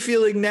how are you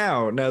feeling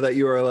now that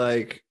you are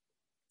like,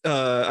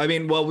 I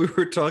mean, while we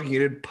were talking, you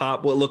did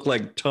pop what looked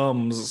like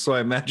Tums, so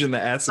I imagine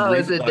the acid Oh,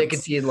 it's reflux. a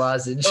nicotine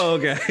lozenge. Oh,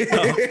 okay.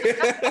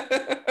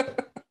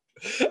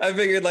 I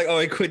figured like, oh,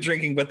 I quit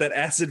drinking, but that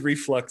acid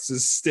reflux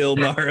is still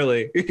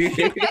gnarly. I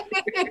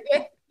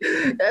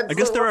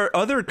guess there are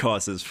other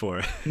causes for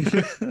it.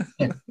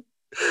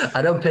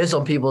 I don't piss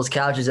on people's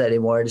couches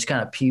anymore. I just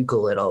kind of puke a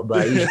little,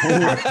 but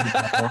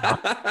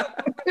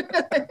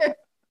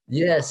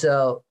yeah,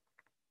 so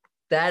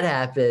that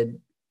happened.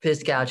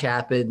 Piss couch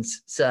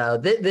happens. So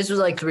this was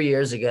like 3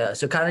 years ago.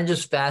 So kind of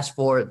just fast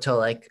forward to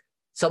like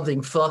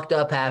something fucked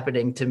up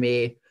happening to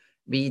me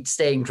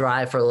staying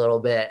dry for a little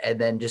bit and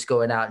then just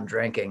going out and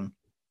drinking.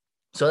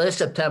 So this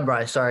September,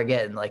 I started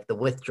getting like the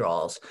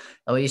withdrawals.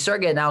 And when you start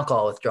getting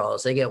alcohol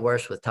withdrawals, they get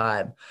worse with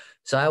time.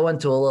 So I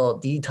went to a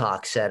little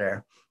detox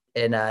center.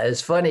 And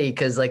it's funny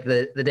because like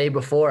the day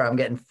before I'm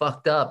getting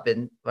fucked up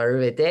and my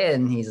roommate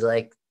Dan, he's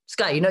like,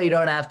 Scott, you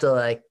don't have to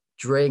like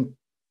drink.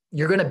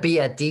 You're going to be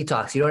at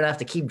detox. You don't have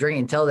to keep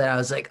drinking until then. I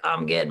was like,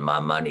 I'm getting my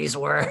money's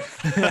worth.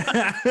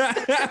 I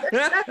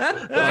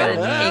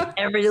gotta take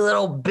every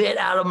little bit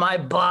out of my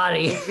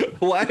body.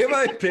 Why am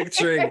I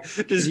picturing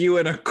just you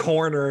in a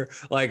corner,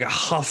 like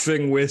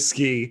huffing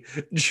whiskey,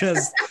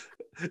 just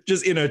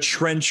in a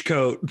trench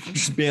coat,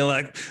 just being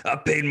like, I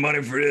paid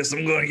money for this.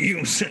 I'm going to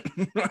use it.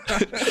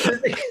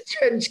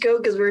 Trench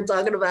coat because we were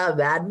talking about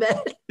Mad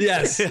Men.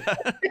 Yes.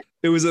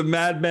 It was a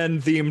Mad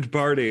Men themed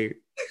party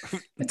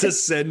to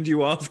send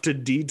you off to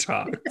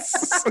detox.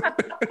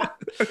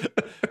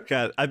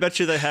 God, I bet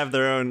you they have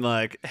their own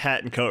like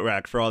hat and coat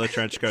rack for all the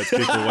trench coats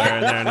people wear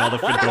in there and all the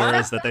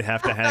fedoras that they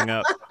have to hang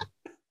up.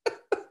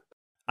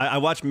 I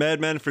watched Mad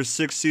Men for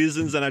 6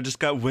 seasons and I just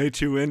got way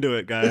too into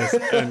it, guys.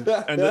 And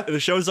the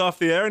show's off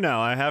the air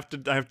now. I have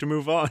to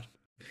move on.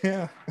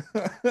 Yeah.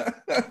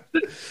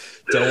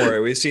 Don't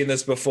worry, we've seen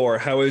this before.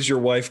 How is your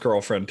wife,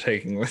 girlfriend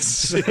taking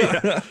this?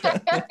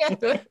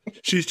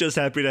 She's just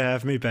happy to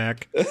have me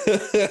back.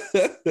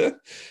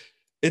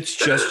 It's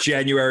just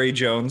January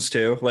Jones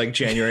too. Like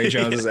January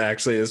Jones is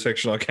actually his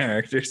fictional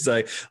character. He's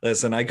like,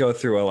 listen, I go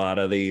through a lot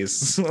of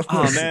these.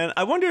 Oh man,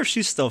 I wonder if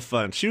she's still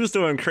fun. She was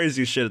doing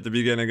crazy shit at the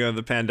beginning of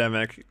the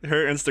pandemic.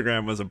 Her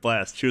Instagram was a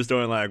blast. She was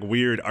doing like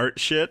weird art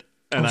shit,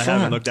 and I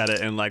haven't looked at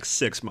it in like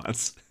 6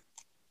 months.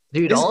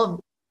 Dude,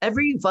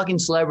 every fucking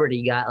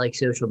celebrity got like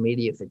social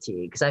media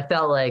fatigue because I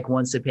felt like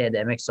once the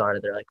pandemic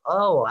started, they're like,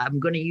 oh, I'm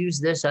going to use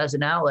this as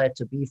an outlet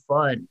to be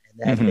fun.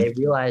 And then they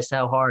realized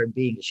how hard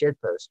being a shit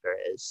poster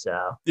is.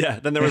 So yeah,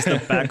 then there was the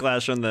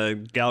backlash on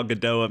the Gal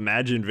Gadot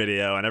Imagine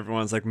video, and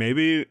everyone's like,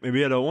 maybe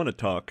I don't want to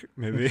talk.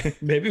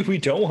 Maybe we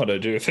don't want to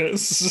do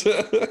this.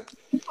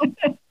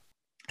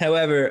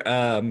 However,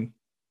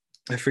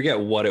 I forget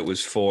what it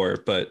was for,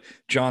 but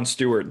Jon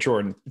Stewart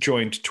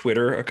joined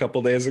Twitter a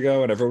couple days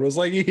ago and everyone was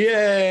like,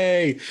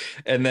 yay.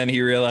 And then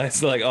he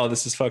realized like, oh,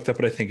 this is fucked up.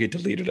 And I think he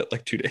deleted it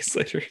like 2 days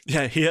later.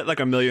 Yeah, he had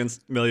like a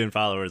million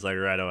followers like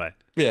right away.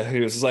 Yeah, he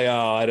was like,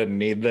 oh, I didn't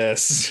need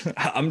this.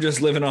 I'm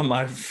just living on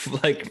my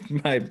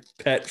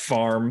pet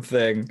farm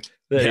thing.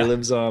 that he Yeah.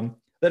 lives on.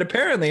 That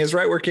apparently is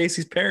right where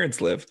Casey's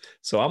parents live.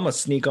 So I'm gonna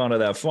sneak onto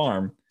that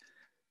farm.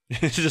 You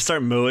should just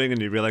start mooing,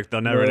 and you'd be like,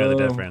 they'll never know the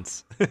Moo.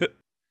 difference.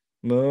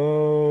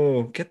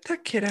 No, get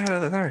that kid out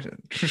of the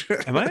garden.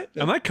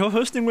 Am I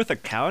co-hosting with a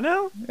cow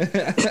now?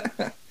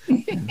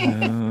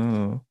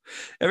 No.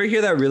 Ever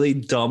hear that really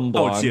dumb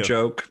Oh, it's blonde you.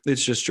 joke?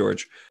 It's just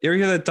George. You ever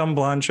hear that dumb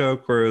blonde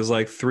joke where it was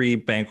like 3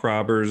 bank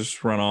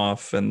robbers run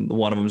off and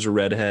one of them's a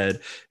redhead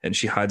and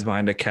she hides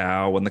behind a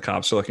cow when the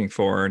cops are looking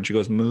for her and she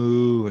goes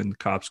moo and the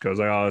cops goes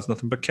like, oh, it's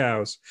nothing but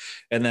cows.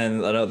 And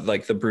then another,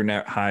 like the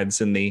brunette hides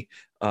in the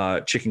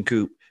chicken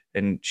coop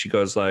and she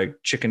goes like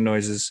chicken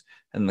noises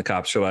and the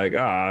cops are like,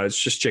 it's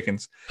just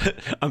chickens.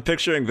 I'm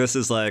picturing this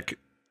as like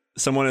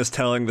someone is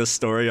telling this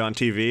story on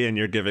TV, and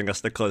you're giving us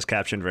the closed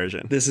caption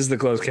version. This is the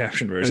closed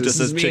caption version. It just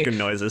This says is me chicken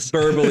noises.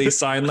 verbally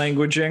sign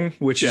languaging,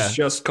 which Yeah. is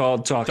just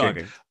called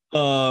talking.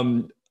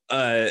 And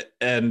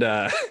then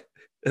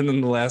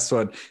the last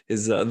one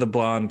is the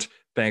blonde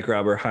bank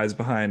robber hides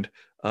behind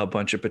a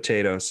bunch of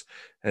potatoes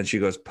and she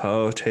goes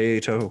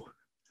potato.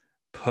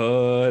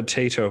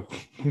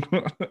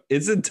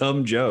 It's a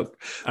dumb joke,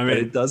 I but mean,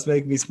 it does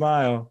make me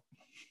smile.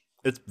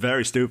 it's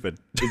very stupid.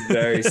 It's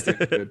very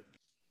stupid.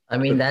 I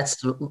mean,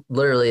 that's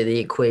literally the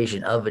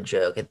equation of a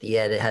joke. At the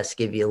end, it has to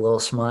give you a little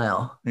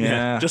smile.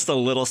 Yeah, Just a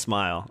little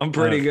smile. I'm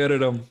pretty good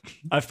at them.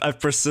 I've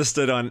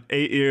persisted on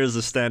 8 years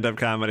of stand-up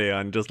comedy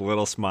on just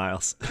little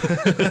smiles. You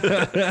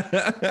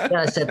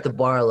gotta set the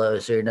bar low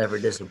so you're never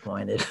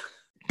disappointed.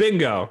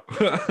 Bingo.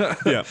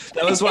 Yeah.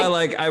 That was why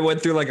like I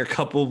went through like a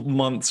couple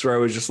months where I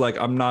was just like,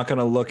 I'm not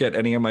gonna look at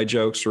any of my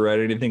jokes or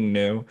write anything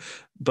new.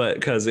 But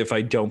because if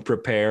I don't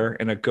prepare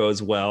and it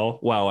goes well,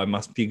 wow, I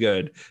must be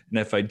good. And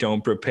if I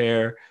don't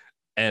prepare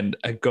and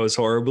it goes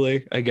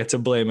horribly, I get to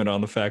blame it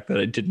on the fact that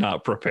I did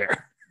not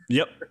prepare.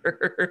 Yep.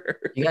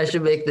 You guys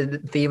should make the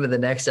theme of the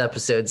next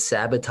episode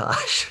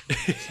sabotage.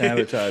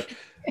 Sabotage.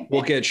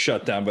 We'll get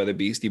shut down by the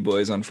Beastie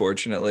Boys,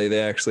 unfortunately.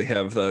 They actually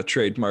have the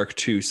trademark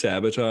to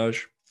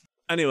sabotage.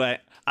 Anyway,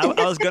 I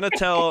was going to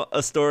tell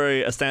a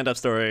stand-up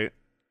story,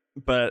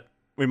 but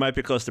we might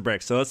be close to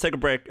break. So let's take a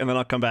break, and then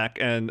I'll come back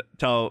and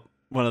tell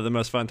one of the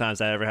most fun times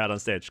I ever had on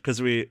stage.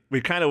 Because we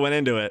kind of went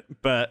into it,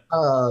 but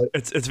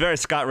it's very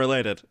Scott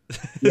related.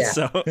 Yeah.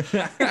 so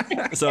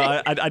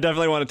I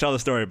definitely want to tell the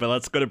story, but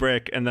let's go to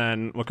break, and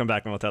then we'll come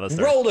back and we'll tell the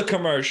story. Roll the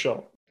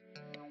commercial.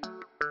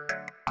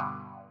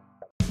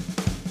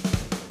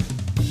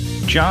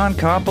 John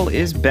Koppel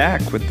is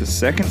back with the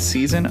second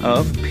season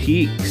of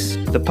Peaks,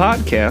 the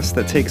podcast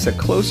that takes a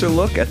closer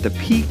look at the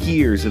peak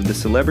years of the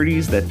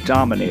celebrities that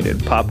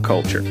dominated pop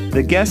culture.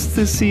 The guests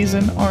this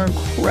season are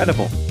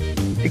incredible,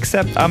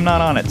 except I'm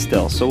not on it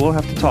still, so we'll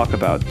have to talk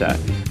about that.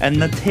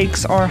 And the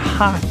takes are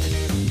hot,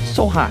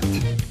 so hot.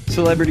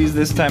 Celebrities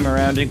this time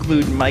around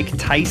include Mike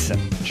Tyson,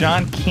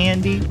 John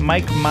Candy,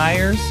 Mike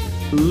Myers,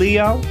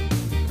 Leonardo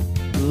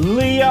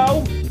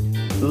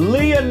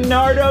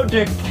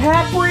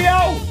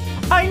DiCaprio.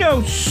 I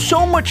know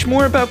so much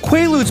more about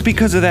Quaaludes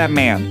because of that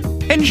man.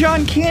 And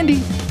John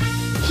Candy,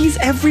 he's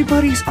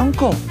everybody's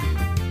uncle.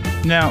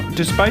 Now,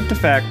 despite the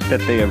fact that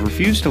they have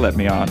refused to let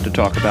me on to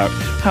talk about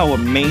how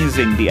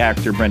amazing the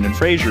actor Brendan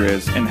Fraser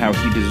is and how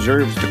he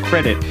deserves the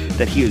credit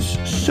that he is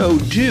so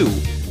due,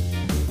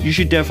 you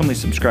should definitely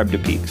subscribe to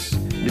Peaks.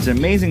 It's an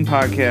amazing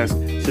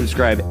podcast.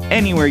 Subscribe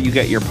anywhere you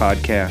get your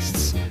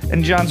podcasts.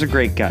 And John's a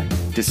great guy,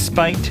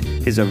 despite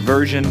his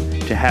aversion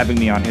to having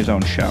me on his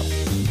own show.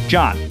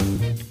 John,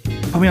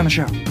 put me on the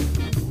show.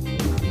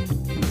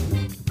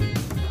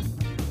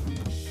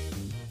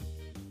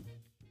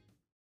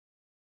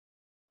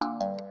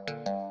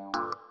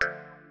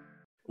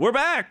 We're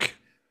back.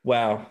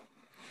 Wow.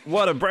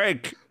 What a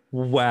break.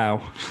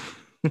 Wow.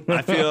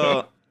 I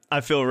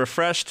feel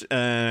refreshed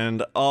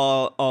and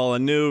all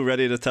anew,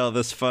 ready to tell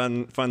this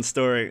fun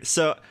story.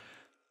 So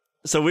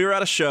we were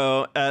at a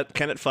show at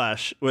Kennett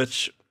Flash,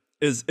 which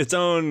is its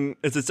own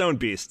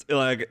beast.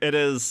 Like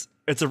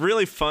it's a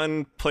really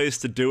fun place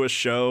to do a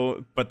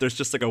show, but there's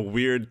just like a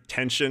weird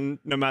tension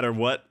no matter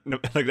what.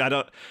 Like I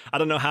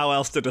don't know how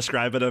else to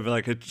describe it. Of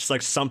like it's just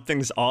like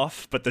something's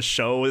off, but the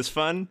show is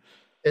fun.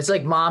 It's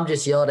like mom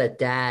just yelled at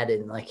dad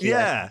and like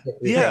Yeah.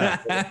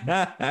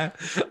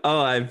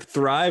 Oh, I've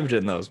thrived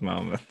in those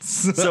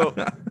moments.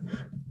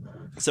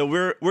 So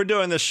we're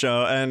doing this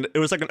show, and it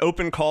was like an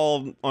open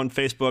call on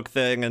Facebook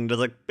thing, and there's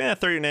like,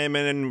 throw your name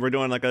in, and we're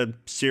doing like a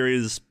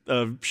series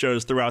of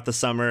shows throughout the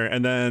summer,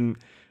 and then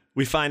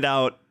we find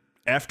out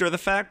after the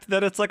fact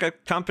that it's like a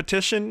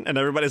competition, and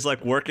everybody's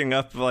like working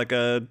up like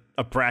a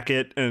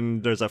bracket,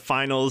 and there's a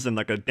finals and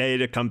like a day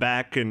to come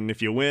back, and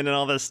if you win and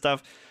all this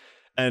stuff.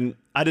 And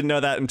I didn't know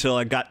that until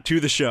I got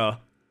to the show,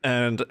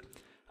 and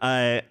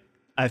I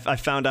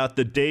found out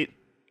the date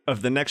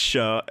of the next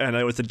show, and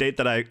it was a date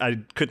that I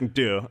couldn't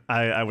do.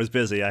 I was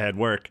busy. I had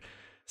work,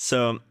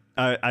 so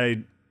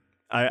I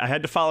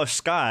had to follow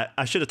Scott.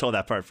 I should have told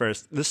that part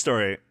first. This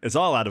story is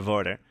all out of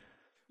order.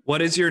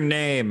 What is your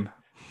name?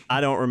 I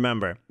don't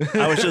remember.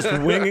 I was just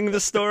winging the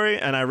story,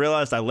 and I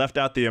realized I left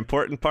out the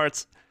important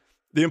parts.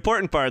 The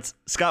important parts.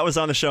 Scott was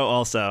on the show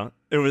also.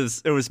 It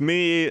was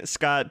me,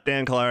 Scott,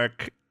 Dan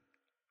Clark,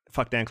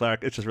 fuck Dan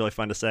Clark. It's just really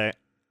fun to say.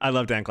 I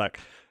love Dan Clark.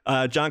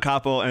 John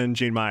Koppel and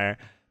Gene Meyer,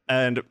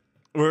 and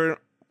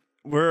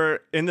we're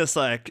in this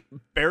like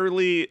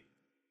barely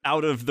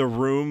out of the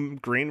room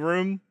green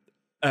room,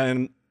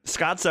 and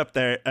Scott's up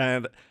there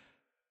and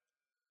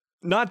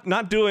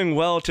not doing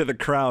well to the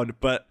crowd,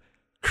 but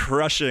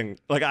crushing.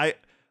 Like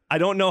I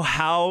don't know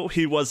how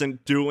he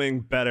wasn't doing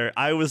better.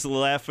 I was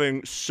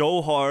laughing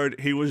so hard.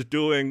 He was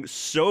doing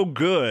so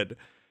good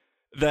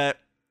that,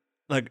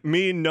 like,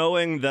 me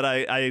knowing that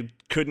I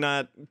could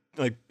not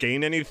like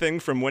gain anything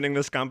from winning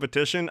this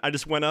competition, I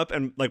just went up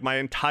and like my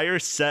entire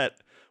set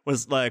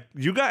was like,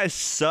 you guys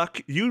suck.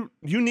 You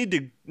need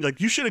to,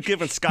 like, you should have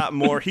given Scott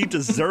more. He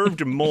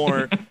deserved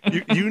more.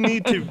 You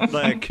need to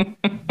like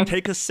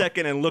take a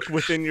second and look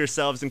within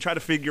yourselves and try to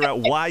figure out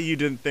why you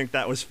didn't think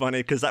that was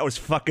funny, because that was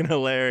fucking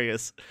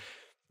hilarious.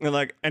 And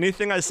like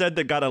anything I said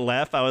that got a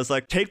laugh, I was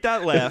like, take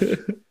that laugh.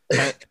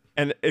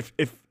 And if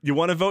you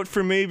want to vote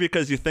for me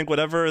because you think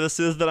whatever this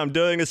is that I'm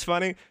doing is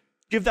funny,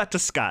 give that to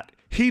Scott.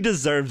 He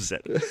deserves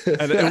it.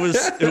 And it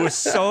was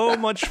so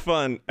much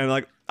fun. And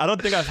like, I don't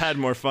think I've had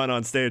more fun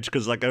on stage,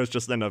 because like I was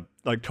just in a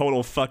like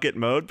total fuck it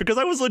mode, because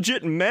I was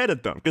legit mad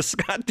at them because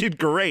Scott did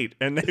great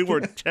and they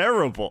were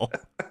terrible.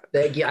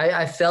 Thank you.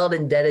 I felt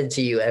indebted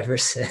to you ever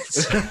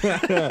since.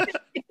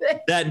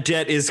 That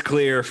debt is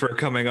clear for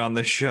coming on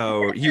the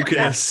show. You can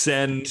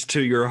ascend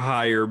to your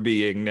higher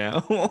being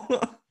now.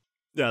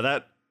 Yeah,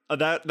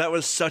 that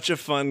was such a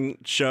fun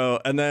show.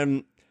 And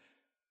then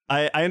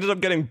I ended up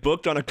getting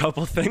booked on a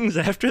couple things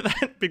after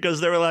that,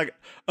 because they were like,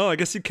 oh, I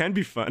guess you can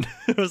be fun.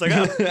 I was like,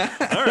 oh,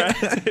 all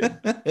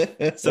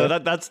right. So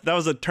that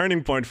was a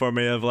turning point for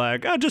me of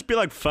like, oh, just be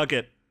like, fuck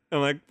it.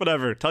 I'm like,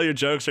 whatever, tell your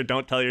jokes or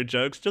don't tell your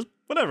jokes. Just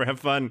whatever, have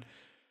fun.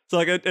 So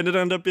like it ended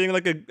up being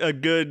like a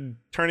good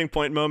turning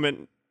point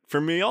moment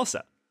for me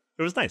also.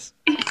 It was nice.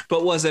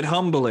 But was it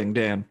humbling,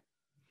 Dan?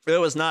 It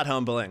was not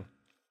humbling.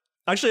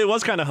 Actually, it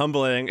was kind of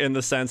humbling in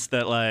the sense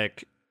that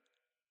like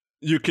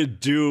you could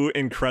do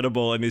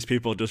incredible and these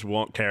people just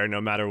won't care no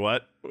matter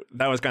what.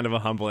 That was kind of a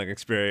humbling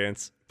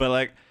experience. But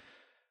like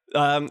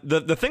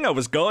the thing I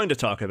was going to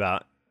talk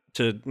about,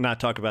 to not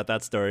talk about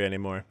that story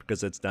anymore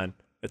because it's done.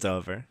 It's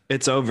over.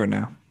 It's over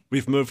now.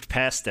 We've moved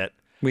past it.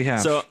 We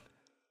have. So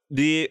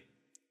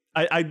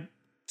I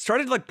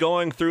started like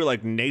going through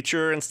like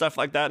nature and stuff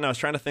like that, and I was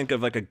trying to think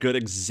of like a good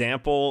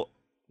example,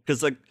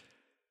 because like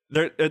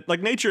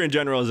like nature in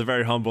general is a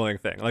very humbling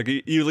thing. Like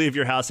you leave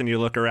your house and you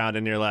look around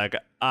and you're like,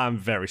 I'm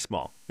very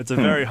small. It's a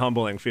very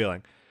humbling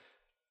feeling.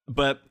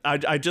 But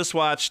I just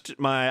watched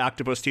My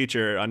Octopus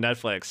Teacher on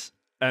Netflix,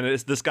 and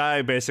it's this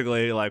guy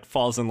basically like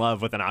falls in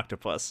love with an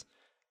octopus,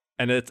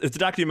 and it's a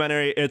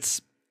documentary.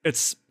 It's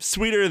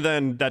sweeter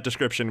than that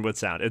description would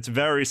sound. It's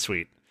very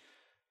sweet.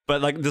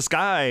 But like this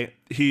guy,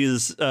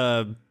 he's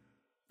a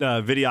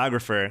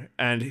videographer,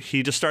 and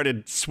he just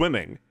started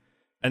swimming.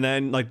 And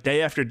then like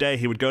day after day,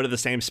 he would go to the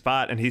same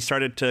spot, and he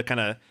started to kind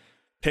of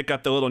pick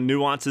up the little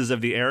nuances of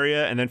the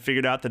area, and then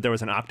figured out that there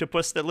was an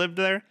octopus that lived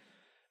there.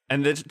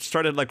 And then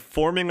started like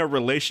forming a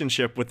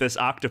relationship with this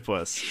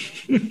octopus.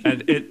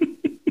 And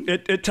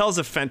it tells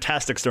a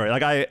fantastic story.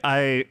 Like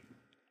I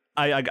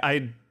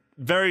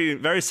very,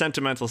 very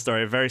sentimental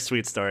story, very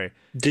sweet story.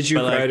 Did you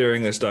cry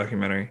during this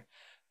documentary?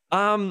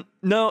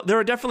 No, there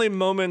are definitely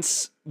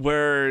moments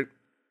where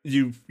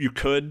you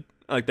could,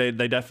 like they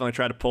definitely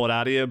try to pull it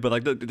out of you, but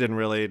like it didn't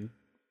really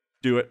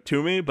do it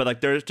to me. But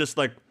like there's just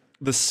like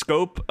the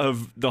scope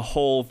of the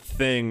whole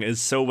thing is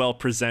so well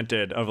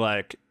presented, of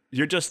like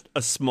you're just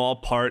a small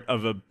part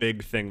of a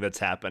big thing that's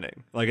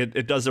happening. Like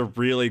it does a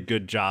really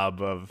good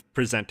job of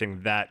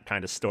presenting that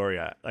kind of story,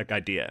 like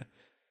idea.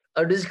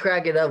 I'm just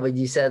cracking up when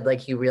you said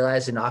like you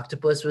realized an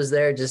octopus was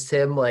there, just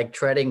him like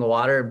treading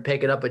water and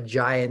picking up a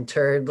giant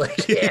turd.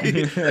 Like, yeah,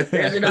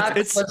 there's an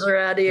octopus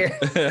around here.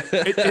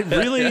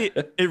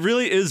 It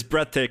really is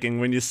breathtaking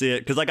when you see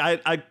it, because like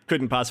I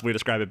couldn't possibly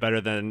describe it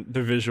better than the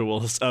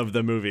visuals of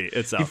the movie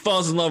itself. He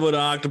falls in love with an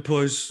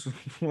octopus.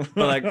 But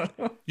like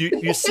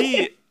you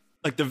see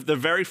like the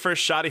very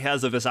first shot he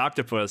has of this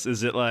octopus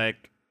is it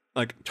like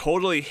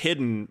totally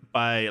hidden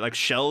by like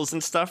shells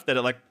and stuff that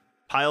it like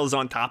piles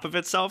on top of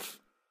itself.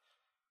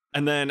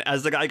 And then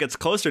as the guy gets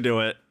closer to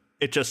it,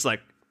 it just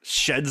like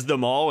sheds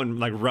them all and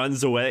like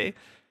runs away.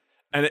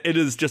 And it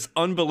is just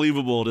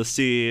unbelievable to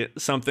see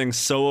something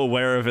so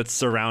aware of its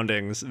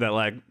surroundings that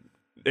like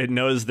it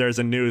knows there's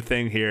a new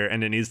thing here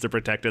and it needs to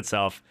protect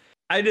itself.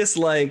 I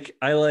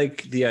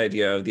like the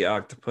idea of the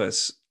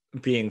octopus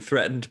being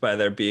threatened by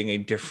there being a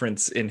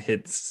difference in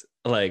its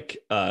like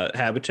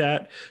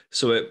habitat.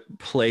 So it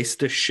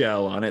placed a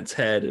shell on its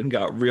head and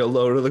got real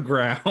low to the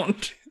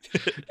ground.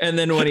 And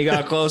then when he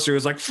got closer, he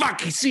was like, fuck,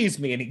 he sees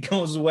me, and he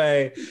goes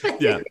away.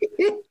 Yeah.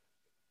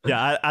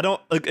 Yeah, I don't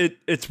like it.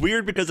 It's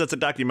weird because it's a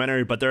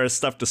documentary, but there is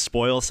stuff to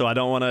spoil, so I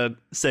don't want to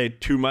say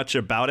too much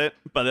about it.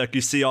 But like you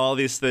see all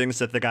these things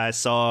that the guy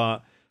saw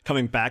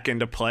coming back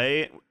into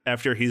play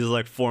after he's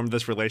like formed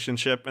this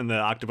relationship and the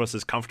octopus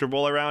is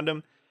comfortable around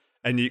him.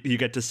 And you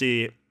get to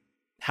see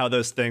how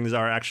those things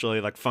are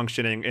actually like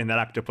functioning in that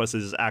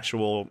octopus's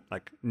actual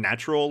like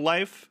natural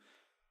life.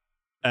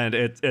 and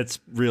it's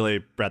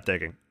really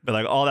breathtaking. But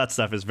like all that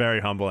stuff is very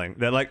humbling.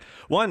 That like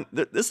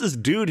this is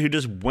dude who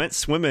just went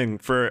swimming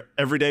for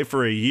every day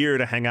for a year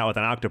to hang out with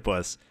an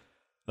octopus.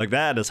 Like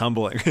that is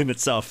humbling in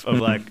itself of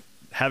like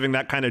having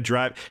that kind of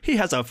drive. He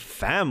has a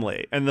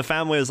family, and the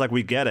family is like,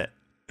 we get it.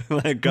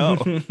 Like, go.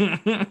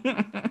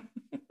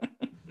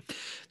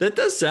 That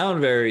does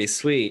sound very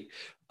sweet.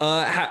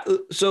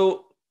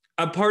 So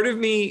a part of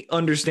me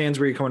understands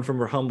where you're coming from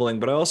for humbling,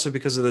 but also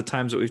because of the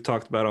times that we've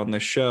talked about on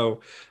this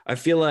show, I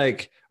feel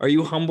like, are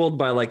you humbled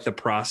by like the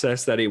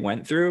process that he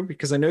went through?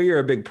 Because I know you're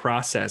a big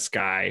process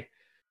guy.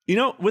 You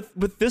know,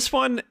 with this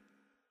one,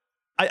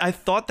 I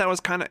thought that was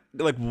kind of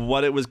like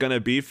what it was going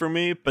to be for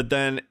me, but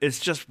then it's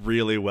just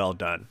really well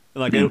done.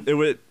 Like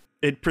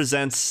it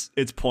presents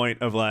its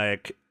point of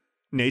like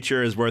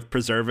nature is worth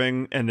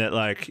preserving, and that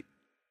like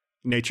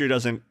nature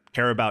doesn't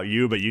care about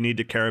you, but you need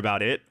to care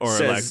about it. Or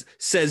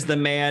says the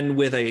man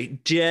with a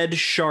dead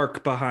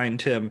shark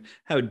behind him.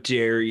 How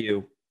dare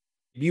you?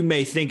 You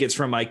may think it's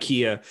from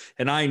IKEA,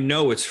 and I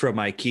know it's from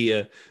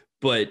IKEA,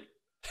 but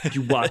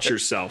you watch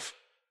yourself.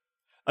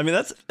 I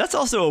mean, that's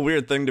also a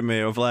weird thing to me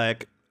of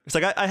like, it's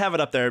like I have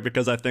it up there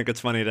because I think it's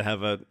funny to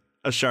have a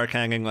shark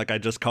hanging like I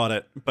just caught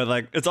it, but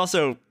like it's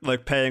also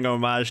like paying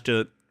homage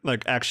to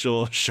like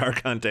actual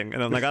shark hunting,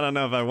 and I'm like, I don't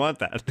know if I want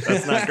that.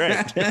 That's not great.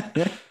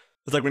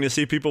 It's like when you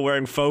see people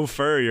wearing faux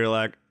fur, you're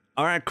like,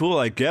 all right, cool,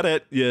 I get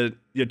it.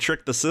 You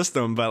trick the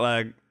system, but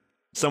like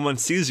someone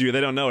sees you,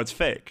 they don't know it's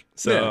fake.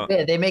 So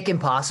yeah, they make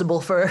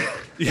impossible fur.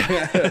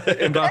 Yeah,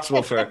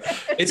 impossible fur.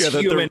 It's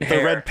human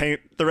hair.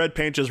 The red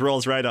paint just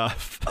rolls right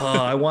off. Oh,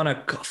 I want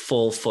a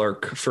full fur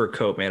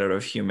coat made out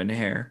of human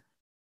hair.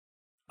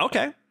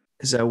 Okay.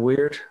 Is that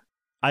weird?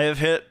 I have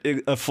hit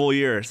a full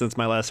year since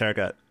my last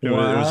haircut. It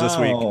was this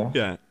week.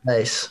 Yeah.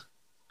 Nice.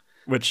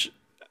 Which,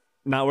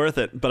 not worth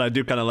it, but I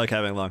do kind of like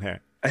having long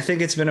hair. I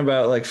think it's been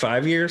about like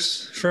 5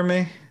 years for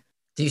me.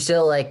 Do you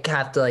still like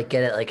have to like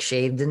get it like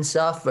shaved and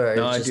stuff? Or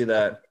no, I do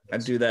that. I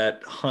do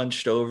that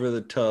hunched over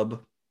the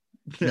tub.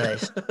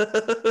 Nice.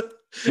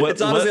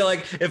 It's honestly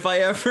like if I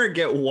ever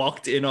get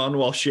walked in on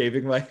while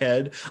shaving my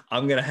head,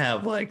 I'm gonna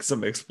have like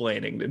some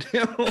explaining to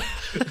do.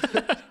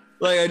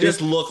 Like I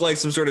just look like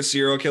some sort of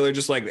serial killer,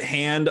 just like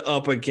hand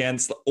up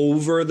against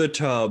over the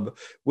tub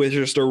with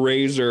just a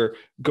razor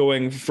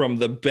going from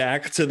the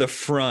back to the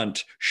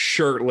front,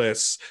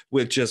 shirtless,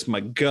 with just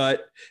my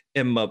gut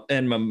and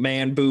my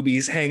man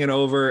boobies hanging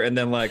over. And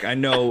then like I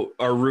know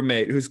our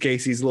roommate, who's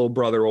Casey's little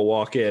brother, will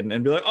walk in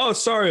and be like, "Oh,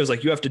 sorry." I was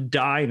like, "You have to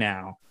die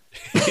now."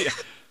 Yeah.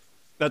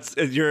 That's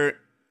your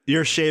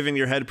shaving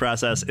your head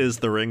process is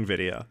the Ring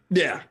video.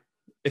 Yeah.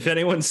 If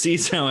anyone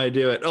sees how I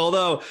do it.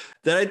 Although,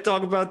 did I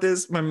talk about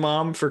this? My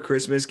mom for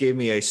Christmas gave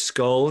me a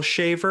skull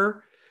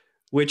shaver,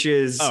 which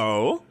is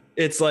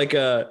it's like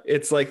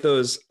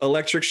those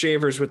electric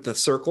shavers with the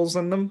circles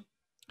in them.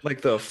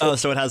 Like the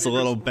so it has a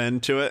little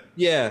bend to it.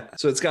 Yeah.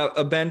 So it's got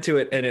a bend to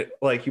it, and it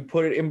like you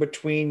put it in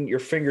between your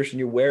fingers and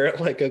you wear it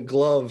like a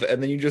glove,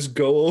 and then you just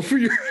go over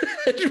your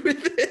head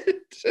with it.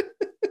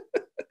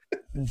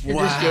 You're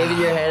just shaving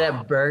your head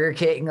at Burger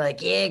King,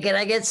 like, yeah, can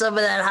I get some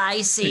of that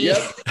high C? Yep.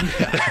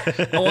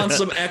 I want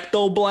some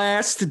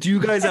Ectoblast. Do you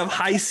guys have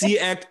high C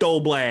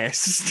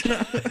Ectoblast?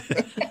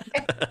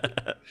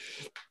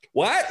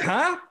 What?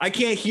 Huh? I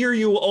can't hear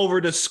you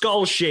over the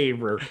skull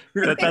shaver.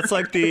 That's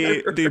like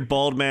the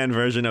bald man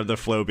version of the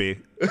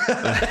Flowbee.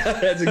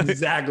 That's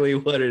exactly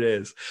what it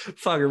is.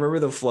 Fuck, remember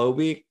the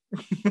Flowbee?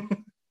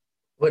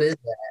 What is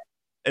that?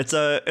 It's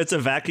a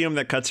vacuum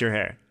that cuts your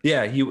hair.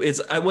 Yeah,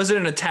 was it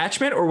an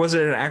attachment or was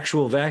it an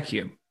actual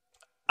vacuum?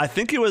 I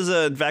think it was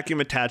a vacuum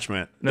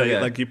attachment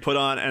that like you put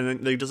on, and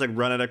then they just like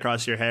run it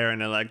across your hair,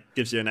 and it like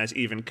gives you a nice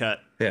even cut.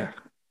 Yeah.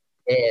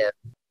 Yeah.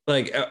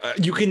 Like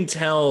you can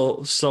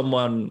tell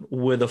someone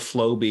with a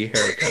Flowbee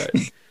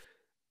haircut.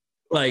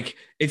 Like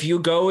if you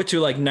go to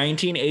like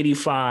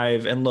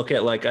 1985 and look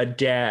at like a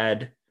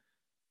dad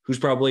who's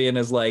probably in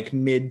his like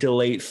mid to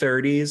late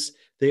 30s,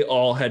 they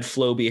all had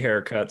Flowbee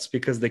haircuts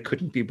because they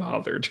couldn't be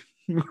bothered.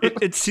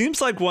 It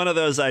seems like one of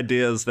those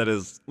ideas that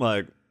is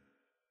like,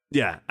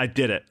 yeah, I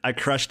did it. I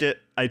crushed it.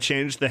 I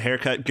changed the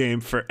haircut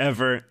game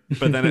forever.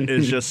 But then it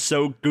is just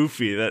so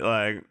goofy that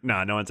like,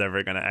 no one's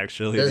ever going to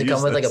actually Does it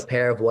come with this. like a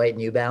pair of white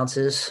New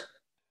Balances?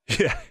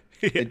 Yeah.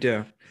 They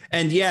do.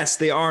 And yes,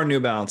 they are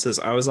New Balances.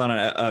 I was on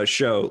a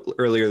show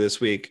earlier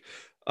this week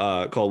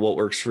called What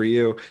Works For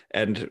You,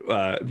 and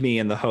me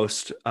and the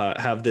host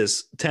have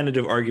this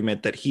tentative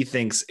argument that he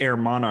thinks Air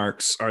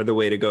Monarchs are the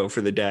way to go for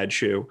the dad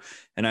shoe,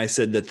 and I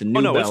said that the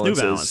New Balances,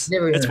 it's New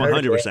Balance. It's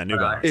 100% New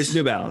Balance. It's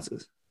New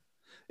Balances.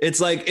 It's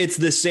like it's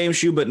the same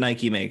shoe, but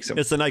Nike makes them.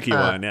 It's the Nike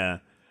one, yeah.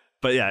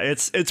 But yeah,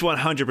 it's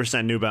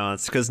 100% New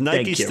Balance because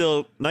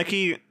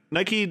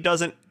Nike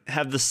doesn't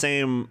have the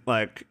same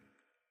like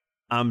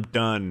I'm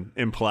done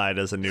implied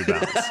as a New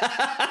Balance.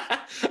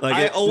 Like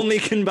I only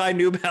can buy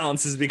New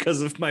Balances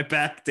because of my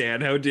back,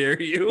 Dan. How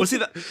dare you? Well, see,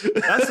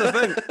 that's the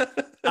thing.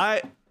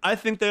 I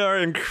think they are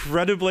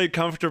incredibly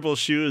comfortable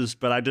shoes,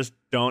 but I just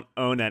don't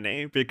own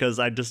any because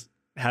I just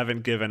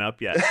haven't given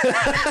up yet.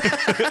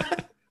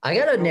 I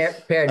got a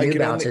pair of I New can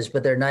only- Balances,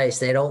 but they're nice.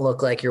 They don't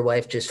look like your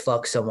wife just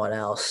fucked someone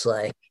else.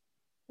 Like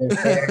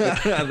they're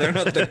They're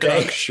not the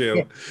cock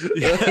shoe.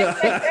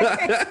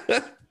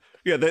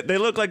 Yeah, they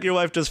look like your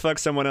wife just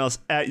fucked someone else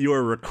at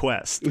your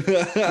request.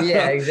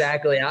 yeah,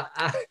 exactly.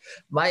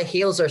 My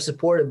heels are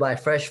supported by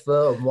fresh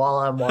foam while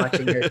I'm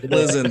watching her.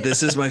 Listen,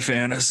 this is my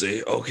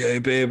fantasy. Okay,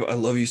 babe, I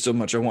love you so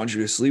much. I want you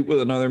to sleep with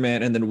another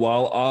man. And then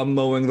while I'm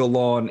mowing the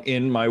lawn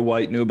in my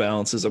white New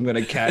Balances, I'm going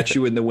to catch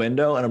you in the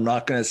window and I'm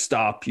not going to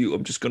stop you.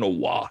 I'm just going to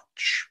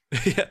watch.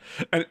 Yeah,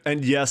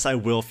 and yes, I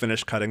will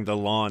finish cutting the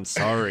lawn.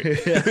 Sorry.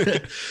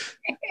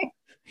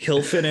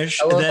 He'll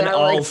finish, I love then that,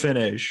 I'll like-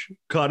 finish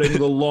cutting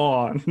the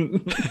lawn.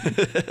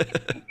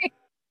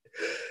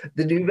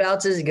 The New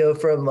Balances go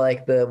from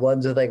like the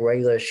ones with like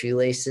regular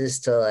shoelaces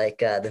to like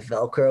the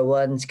Velcro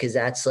ones, because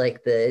that's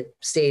like the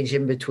stage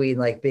in between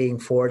like being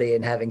 40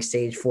 and having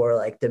stage 4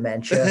 like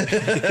dementia.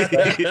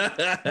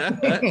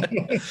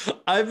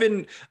 I've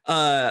been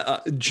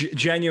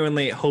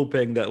genuinely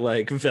hoping that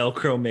like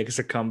Velcro makes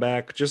a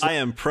comeback. Just I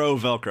am pro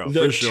Velcro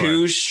the for sure.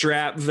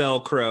 2-strap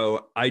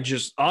Velcro. I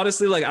just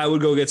honestly like I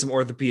would go get some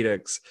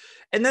orthopedics.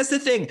 And that's the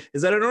thing,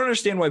 is that I don't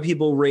understand why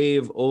people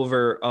rave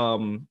over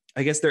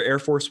I guess they're Air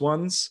Force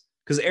Ones,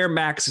 because Air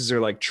Maxes are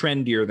like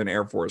trendier than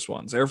Air Force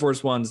Ones. Air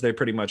Force Ones, they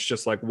pretty much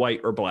just like white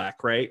or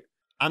black, right?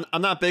 I'm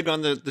not big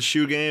on the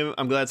shoe game.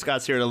 I'm glad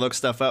Scott's here to look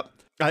stuff up.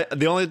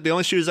 The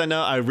only shoes I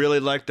know, I really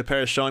liked the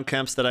pair of Sean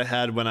Kemp's that I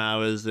had when I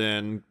was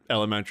in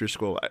elementary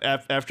school.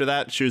 After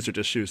that, shoes are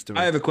just shoes to me.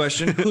 I have a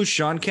question. Who's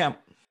Sean Kemp?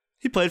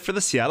 He played for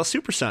the Seattle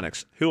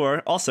Supersonics, who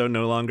are also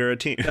no longer a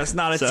team. That's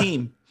not a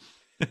team.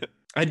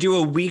 I do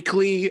a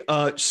weekly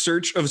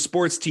search of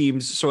sports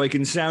teams so I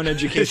can sound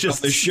educate on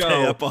Just the stay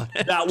show. up on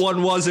it. That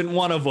one wasn't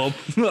one of them.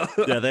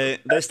 Yeah, they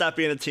stopped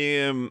being a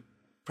team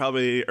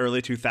probably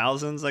early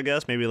 2000s, I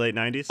guess, maybe late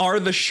 90s. Are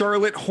the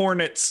Charlotte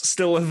Hornets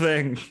still a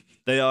thing?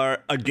 They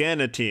are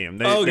again a team.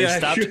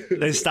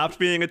 They stopped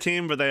being a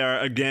team, but they are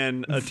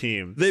again a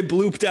team. They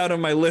blooped out on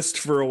my list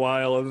for a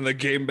while and then they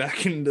came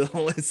back into the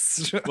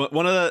list.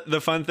 One of the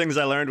fun things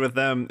I learned with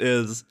them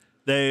is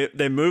they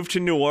moved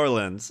to New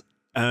Orleans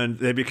and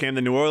they became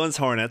the New Orleans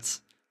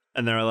Hornets,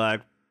 and they were like,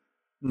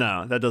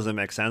 no, that doesn't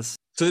make sense.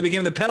 So they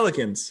became the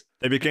Pelicans.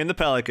 They became the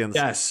Pelicans.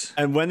 Yes.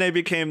 And when they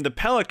became the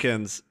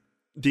Pelicans,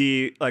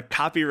 the like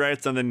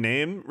copyrights on the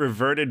name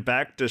reverted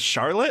back to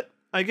Charlotte,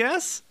 I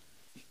guess.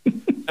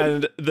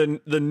 And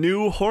the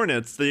new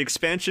Hornets, the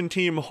expansion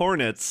team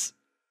Hornets,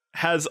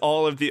 has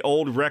all of the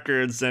old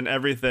records and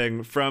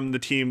everything from the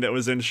team that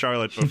was in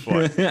Charlotte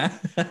before.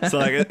 So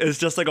like it's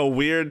just like a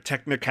weird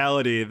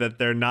technicality that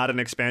they're not an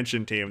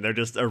expansion team. They're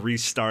just a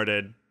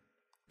restarted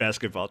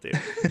basketball team.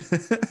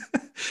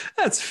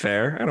 That's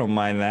fair. I don't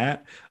mind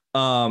that.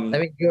 I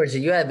mean, George,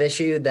 you have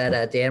issue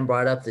that Dan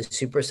brought up the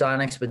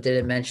Supersonics, but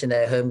didn't mention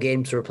that home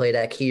games were played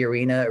at Key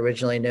Arena,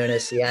 originally known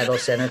as Seattle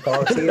Center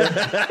Coliseum.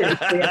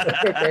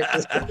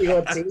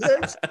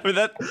 Seasons. I mean,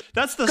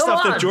 that's the Come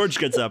stuff that on. George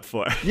gets up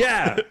for.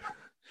 Yeah.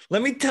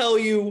 Let me tell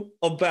you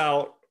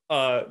about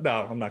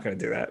no, I'm not going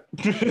to do that.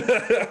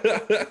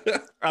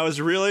 I was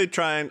really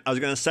trying. I was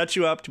going to set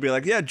you up to be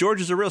like, yeah,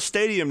 George is a real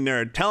stadium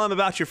nerd. Tell him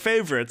about your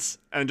favorites,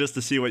 and just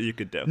to see what you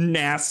could do.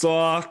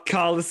 Nassau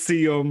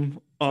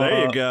Coliseum.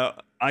 There you go.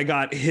 I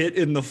got hit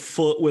in the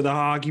foot with a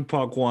hockey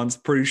puck once.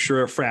 Pretty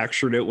sure it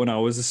fractured it when I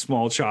was a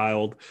small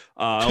child.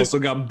 I also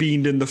got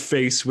beamed in the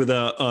face with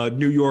a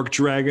New York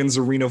Dragons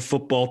arena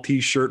football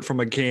T-shirt from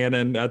a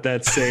cannon at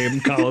that same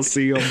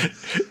Coliseum.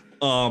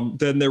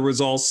 Then there was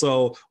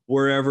also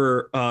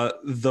wherever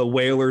the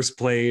Whalers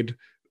played,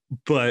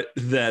 but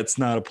that's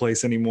not a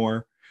place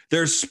anymore.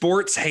 There's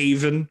Sports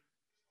Haven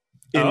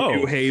in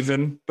New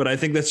Haven, but I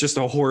think that's just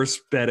a horse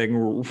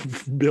betting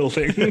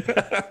building.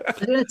 I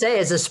was going to say,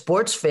 as a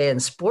sports fan,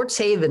 Sports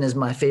Haven is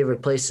my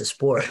favorite place to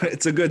sport.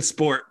 It's a good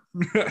sport.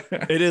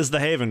 It is the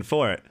haven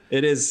for it.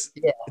 It is.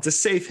 Yeah. It's a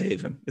safe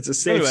haven. It's a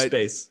safe Anyway,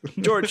 space.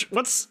 George,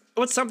 what's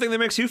something that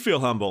makes you feel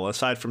humble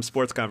aside from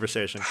sports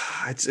conversation?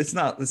 It's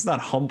not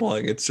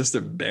humbling. It's just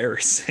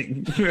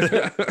embarrassing.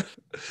 The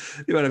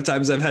amount of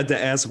times I've had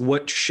to ask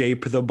what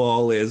shape the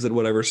ball is in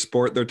whatever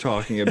sport they're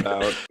talking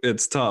about.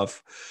 It's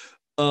tough.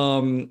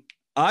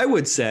 I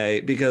would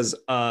say because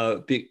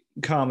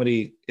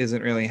comedy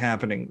isn't really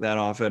happening that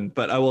often,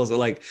 but I will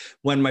like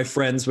when my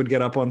friends would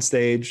get up on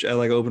stage at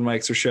like open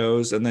mics or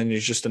shows and then you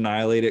just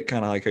annihilate it,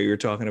 kind of like how you were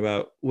talking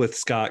about with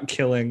Scott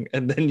killing,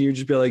 and then you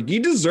just be like, he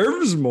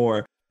deserves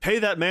more. Pay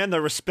that man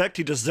the respect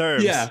he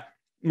deserves. Yeah.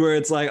 Where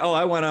it's like, oh,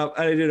 I went up,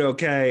 I did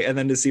okay. And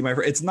then to see my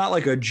friend, it's not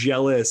like a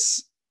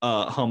jealous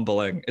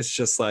humbling. It's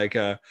just like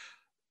a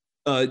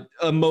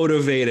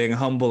motivating,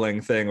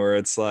 humbling thing where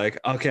it's like,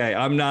 okay,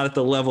 I'm not at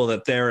the level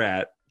that they're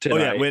at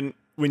tonight. Oh yeah,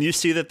 when you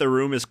see that the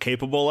room is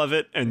capable of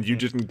it and you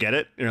didn't get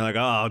it, you're like,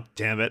 oh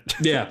damn it.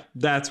 Yeah,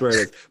 that's where it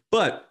is.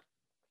 But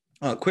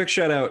quick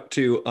shout out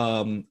to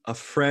a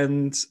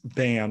friend's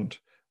band.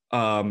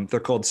 They're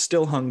called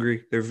Still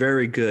Hungry. They're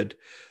very good.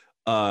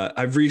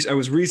 I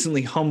was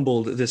recently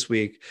humbled this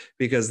week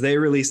because they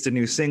released a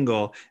new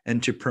single,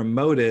 and to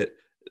promote it,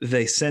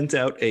 they sent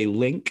out a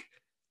link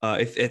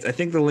I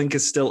think the link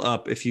is still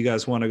up if you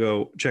guys want to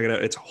go check it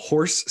out. It's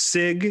Horse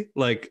Sig,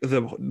 like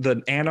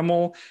the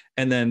animal,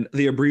 and then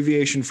the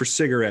abbreviation for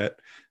cigarette,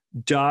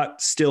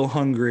 .still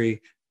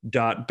hungry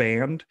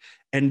 .band.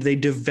 And they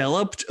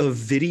developed a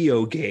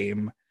video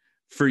game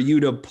for you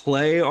to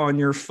play on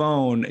your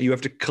phone. You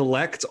have to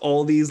collect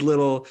all these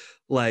little,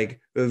 like,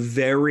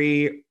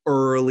 very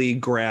early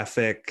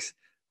graphic,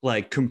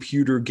 like,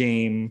 computer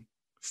game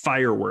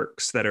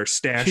fireworks that are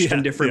stashed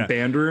in different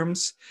band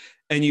rooms.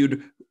 And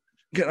you'd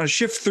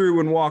shift through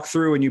and walk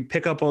through, and you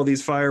pick up all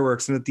these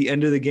fireworks. And at the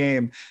end of the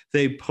game,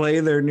 they play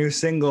their new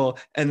single,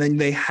 and then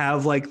they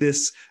have like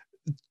this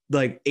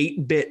like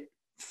 8-bit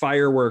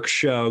fireworks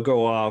show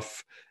go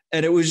off.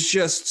 And it was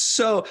just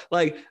so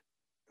like,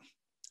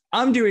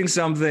 I'm doing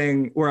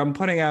something where I'm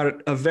putting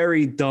out a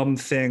very dumb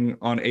thing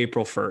on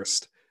April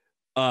 1st.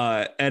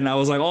 And I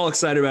was like all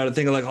excited about it,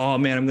 thinking like, oh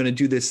man, I'm going to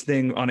do this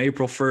thing on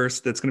April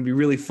 1st that's going to be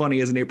really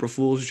funny as an April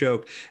Fool's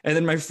joke. And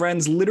then my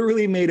friends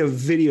literally made a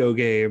video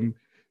game,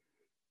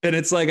 and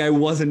it's like I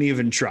wasn't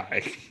even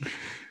trying.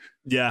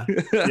 Yeah.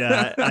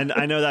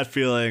 I know that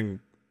feeling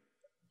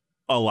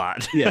a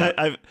lot.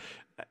 Yeah.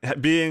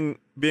 being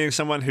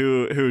someone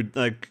who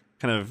like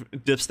kind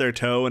of dips their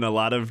toe in a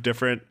lot of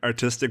different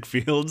artistic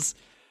fields,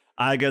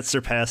 I get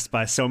surpassed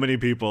by so many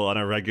people on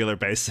a regular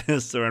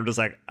basis. Where I'm just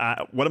like,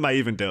 what am I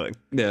even doing?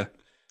 Yeah.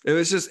 It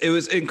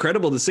was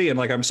incredible to see. And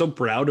like, I'm so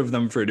proud of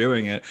them for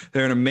doing it.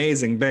 They're an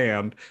amazing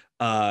band.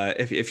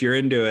 If you're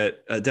into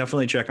it,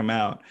 definitely check them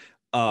out.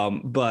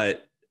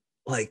 But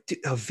like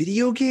a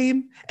video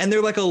game, and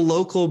they're like a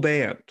local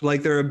band,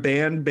 like they're a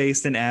band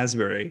based in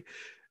Asbury.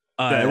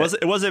 Yeah,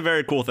 it was a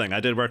very cool thing.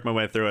 I did work my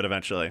way through it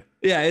eventually.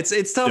 Yeah.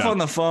 It's tough on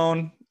the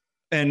phone,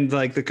 and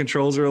like the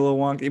controls are a little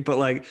wonky, but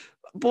like,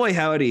 boy,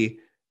 howdy,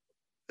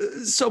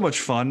 so much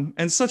fun,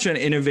 and such an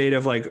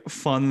innovative, like,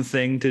 fun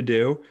thing to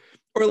do.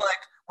 Or like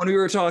when we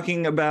were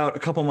talking about a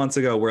couple months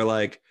ago, where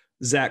like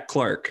Zach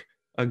Clark,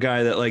 a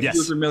guy that like you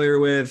were familiar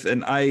with,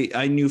 and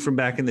I knew from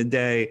back in the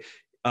day,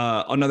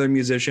 another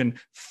musician,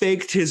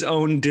 faked his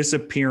own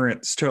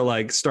disappearance to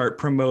like start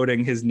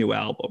promoting his new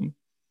album.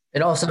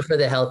 And also for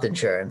the health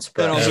insurance.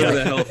 But also for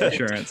the health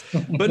insurance.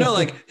 But no,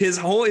 like his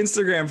whole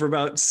Instagram for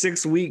about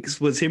 6 weeks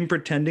was him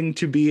pretending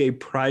to be a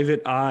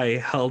private eye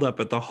held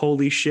up at the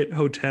Holy Shit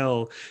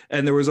Hotel.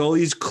 And there was all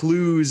these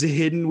clues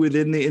hidden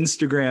within the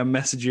Instagram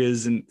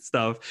messages and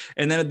stuff.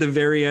 And then at the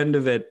very end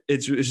of it,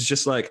 it's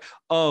just like,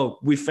 oh,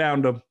 we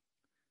found him.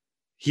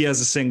 He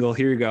has a single.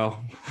 Here you go.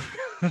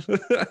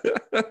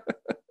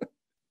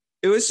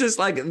 It was just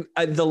like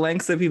the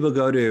lengths that people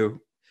go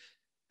to.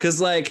 Because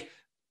like,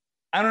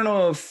 I don't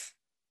know if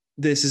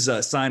this is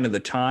a sign of the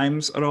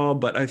times at all,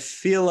 but I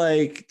feel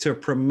like to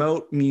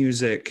promote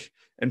music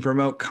and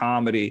promote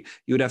comedy,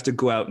 you would have to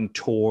go out and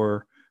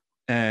tour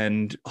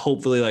and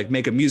hopefully like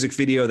make a music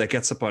video that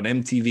gets up on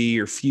MTV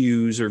or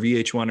Fuse or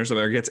VH1 or something,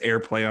 or gets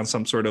airplay on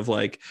some sort of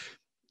like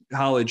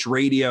college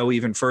radio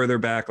even further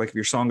back. Like if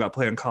your song got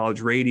played on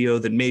college radio,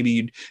 then maybe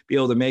you'd be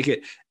able to make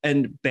it.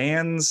 And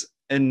bands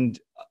and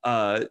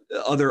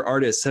other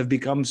artists have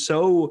become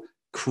so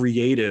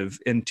creative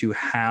into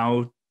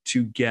how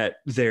to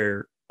get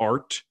their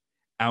art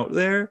out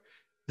there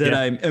that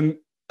I'm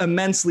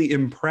immensely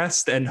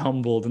impressed and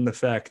humbled in the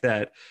fact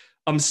that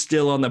I'm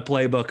still on the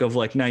playbook of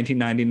like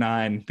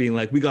 1999, being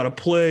like, we got to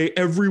play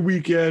every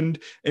weekend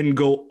and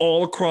go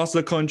all across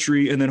the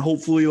country. And then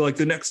hopefully like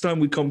the next time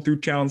we come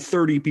through town,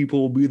 30 people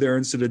will be there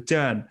instead of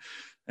 10.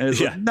 And it's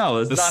like, no,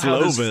 it's not how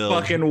this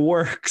fucking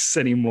works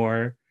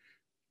anymore.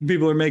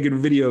 People are making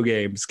video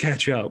games.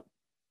 Catch up.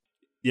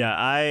 Yeah,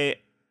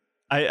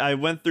 I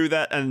went through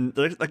that, and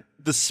like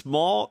the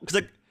small, because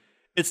like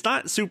it's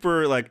not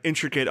super like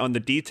intricate on the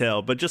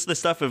detail, but just the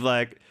stuff of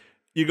like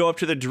you go up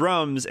to the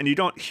drums and you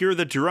don't hear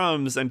the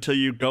drums until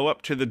you go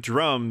up to the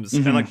drums,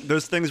 and like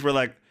those things where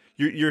like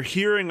you're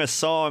hearing a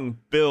song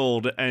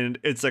build and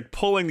it's like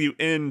pulling you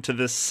into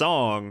this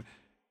song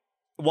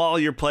while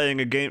you're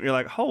playing a game. You're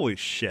like, holy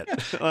shit.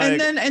 Like,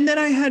 and then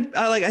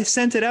I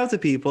sent it out to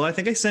people. I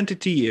think I sent it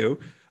to you,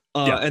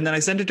 and then I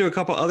sent it to a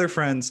couple other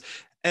friends,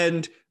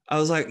 and I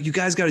was like, you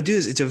guys got to do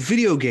this. It's a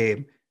video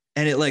game.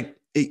 And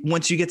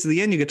once you get to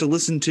the end, you get to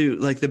listen to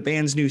like the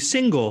band's new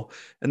single.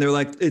 And they're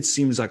like, it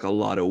seems like a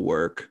lot of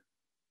work.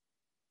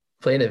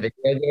 Playing a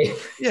video game?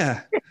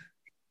 Yeah.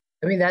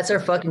 I mean, that's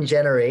our fucking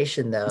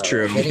generation though.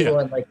 True.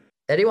 Anyone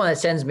that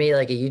sends me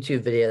like a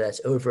YouTube video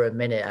that's over a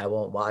minute, I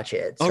won't watch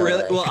it. So, oh,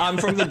 really? Well, I'm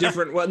from not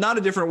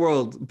a different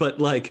world, but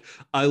like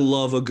I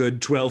love a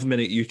good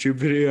 12-minute YouTube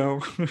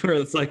video where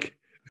it's like,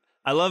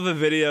 I love a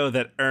video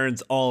that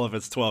earns all of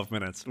its 12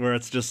 minutes, where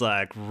it's just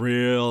like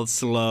real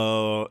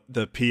slow.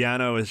 The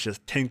piano is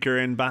just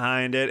tinkering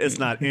behind it. It's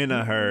not in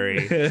a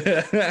hurry.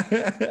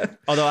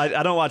 Although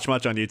I don't watch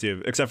much on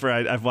YouTube, except for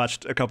I've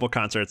watched a couple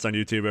concerts on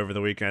YouTube over the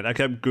weekend. I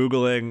kept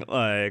Googling,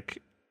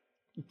 like,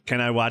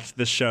 can I watch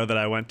this show that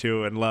I went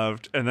to and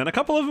loved? And then a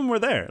couple of them were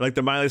there. Like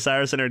the Miley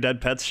Cyrus and her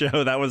Dead Pets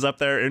show that was up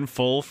there in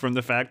full from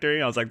the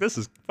factory. I was like, this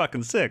is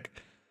fucking sick.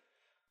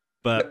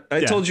 But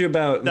I told you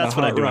about that's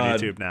the what I hot do on rod.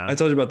 YouTube now. I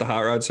told you about the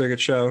hot rod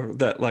circuit show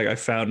that like I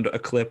found a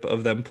clip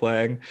of them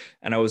playing,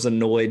 and I was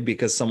annoyed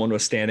because someone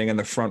was standing in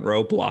the front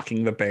row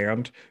blocking the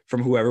band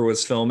from whoever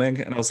was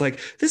filming, and I was like,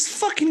 "This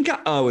fucking guy!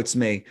 Oh, it's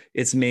me!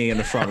 It's me in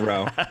the front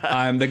row.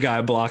 I'm the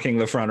guy blocking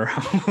the front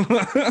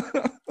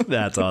row."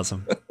 That's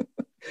awesome.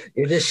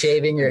 You're just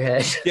shaving your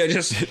head. Yeah,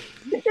 just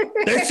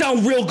they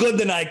sound real good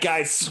tonight,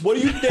 guys. What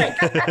do you think?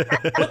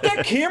 Put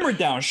that camera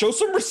down. Show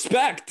some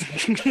respect.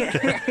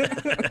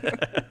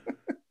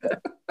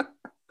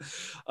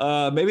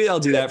 Maybe I'll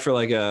do that for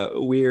like a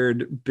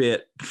weird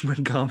bit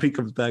when comedy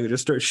comes back and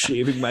just start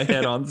shaving my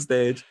head on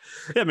stage.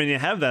 Yeah, I mean, you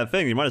have that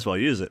thing. You might as well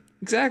use it.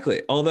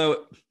 Exactly.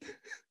 Although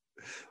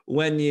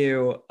when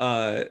you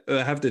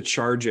have to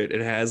charge it,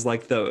 it has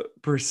like the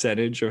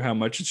percentage of how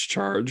much it's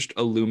charged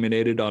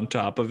illuminated on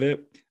top of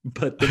it.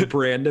 But the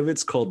brand of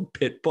it's called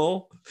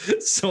Pitbull.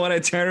 So when I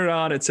turn it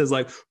on, it says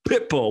like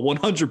Pitbull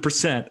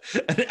 100%.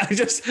 And I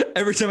just,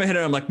 every time I hit it,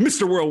 I'm like,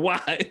 Mr.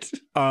 Worldwide.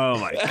 Oh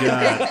my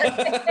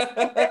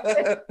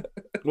God.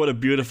 What a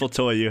beautiful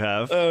toy you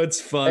have. Oh, it's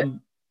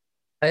fun.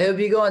 I hope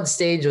you go on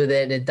stage with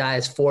it and it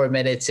dies 4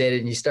 minutes in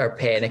and you start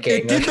panicking.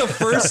 It did the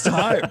first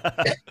time.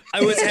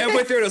 I was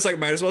halfway through it. I was like,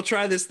 might as well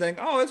try this thing.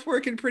 Oh, it's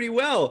working pretty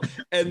well.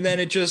 And then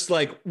it just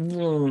like,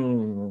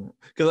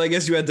 because I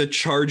guess you had to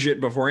charge it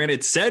beforehand.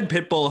 It said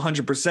Pitbull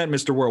 100%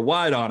 Mr.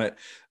 Worldwide on it.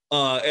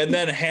 And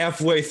then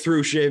halfway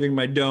through shaving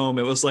my dome,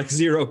 it was like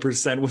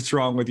 0%. What's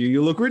wrong with you?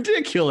 You look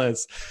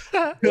ridiculous.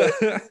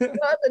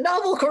 The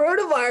novel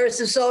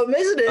coronavirus is something,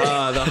 isn't it?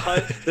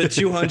 The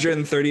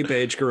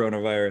 230-page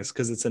coronavirus,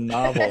 because it's a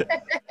novel.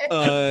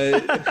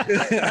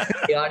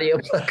 The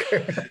audiobook.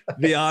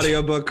 The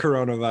audiobook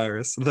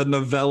coronavirus. The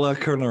novella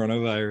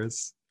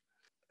coronavirus.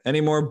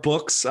 Any more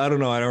books? I don't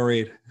know. I don't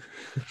read.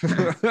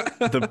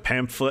 The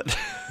pamphlet.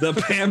 The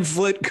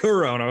pamphlet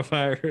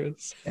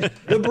coronavirus.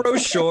 The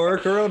brochure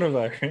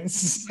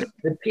coronavirus.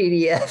 The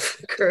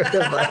PDF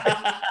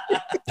coronavirus.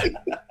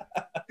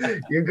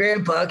 Your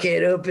grandpa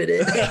can't open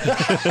it.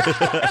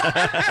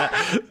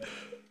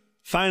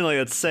 Finally,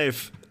 it's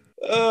safe.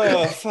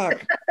 Oh,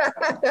 fuck.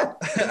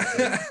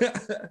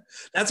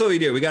 That's what we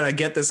do. We got to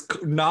get this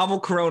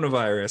novel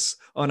coronavirus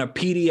on a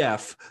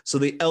PDF so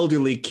the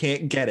elderly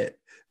can't get it,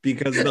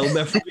 because they'll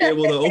never be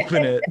able to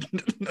open it.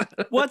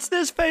 What's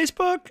this,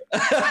 Facebook?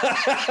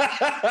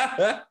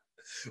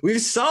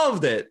 We've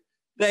solved it.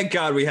 Thank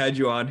God we had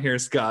you on here,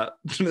 Scott.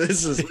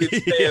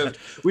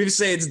 We've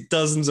saved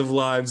dozens of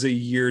lives a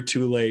year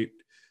too late.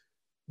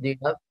 Dude,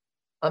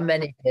 I'm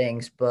many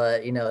things,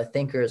 but a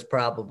thinker is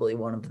probably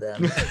one of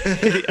them.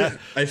 Yeah.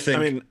 I think.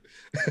 I mean,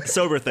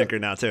 sober thinker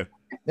now too.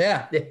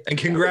 Yeah. And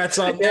congrats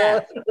on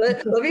that.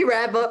 Let me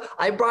wrap up.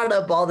 I brought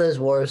up all those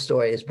war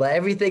stories, but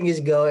everything is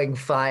going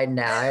fine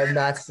now. I am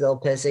not still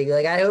pissing.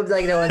 Like, I hope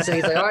like no one's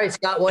saying, like, all right,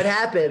 Scott, what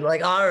happened?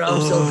 Like, I don't know.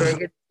 I'm still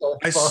drinking.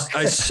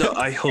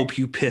 I hope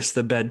you piss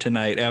the bed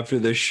tonight after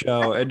this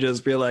show and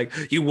just be like,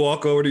 you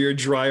walk over to your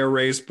dry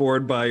erase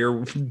board by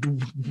your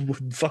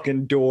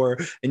fucking door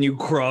and you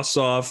cross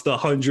off the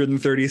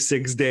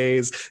 136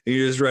 days and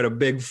you just write a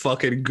big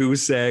fucking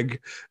goose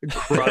egg and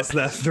cross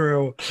that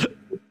through.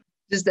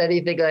 Just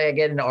anything, like I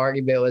get in an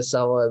argument with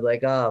someone,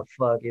 like, oh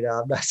fuck,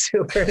 I'm not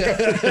super.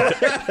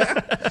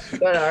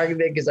 Got an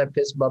argument because I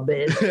pissed my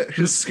bed.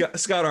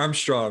 Scott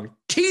Armstrong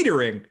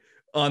teetering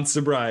on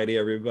sobriety,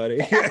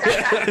 everybody.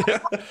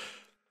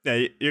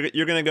 Yeah,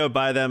 you're gonna go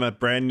buy them a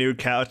brand new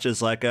couch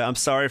as like I'm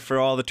sorry for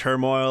all the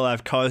turmoil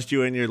I've caused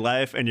you in your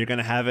life, and you're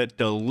gonna have it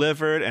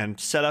delivered and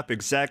set up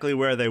exactly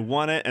where they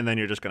want it, and then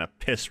you're just gonna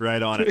piss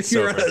right on it.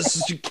 You're gonna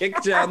kick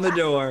down the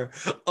door,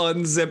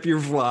 unzip your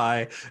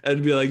fly,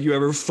 and be like, "You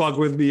ever fuck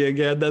with me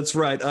again? That's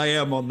right, I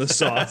am on the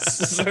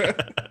sauce."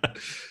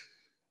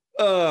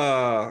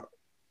 How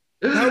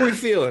are we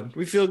feeling?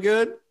 We feel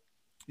good?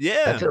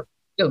 Yeah, I feel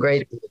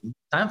great.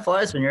 Time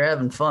flies when you're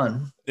having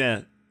fun.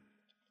 Yeah.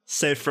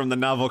 Safe from the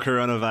novel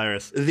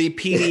coronavirus. The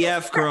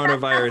PDF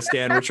coronavirus,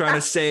 Dan. We're trying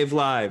to save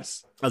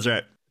lives. That's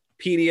right.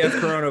 PDF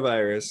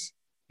coronavirus.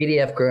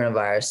 PDF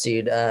coronavirus,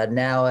 dude.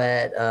 Now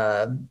at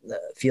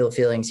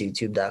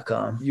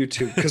feelfeelingsyoutube.com.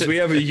 YouTube, because we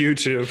have a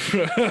YouTube.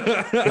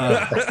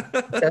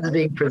 That's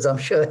being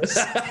presumptuous.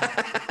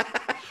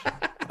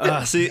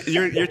 See,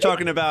 you're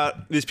talking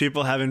about these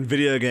people having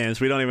video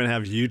games. We don't even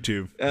have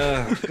YouTube.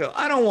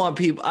 I don't want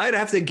people. I'd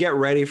have to get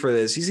ready for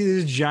this. You see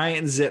this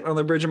giant zit on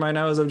the bridge of my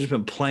nose? I've just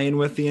been playing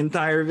with the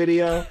entire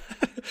video.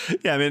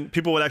 Yeah, I mean,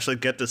 people would actually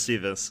get to see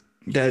this.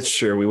 That's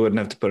true. We wouldn't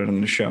have to put it in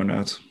the show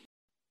notes.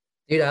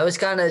 Dude, I was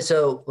kind of,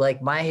 so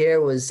like my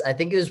hair was, I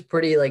think it was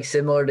pretty like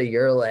similar to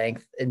your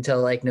length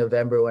until like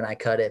November when I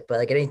cut it. But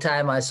like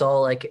anytime I saw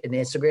like an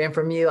Instagram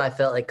from you, I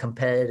felt like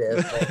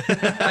competitive.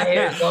 Like, my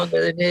hair is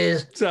longer than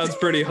his. Sounds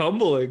pretty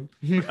humbling.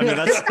 I mean,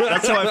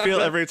 that's how I feel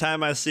every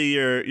time I see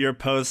your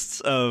posts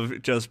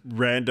of just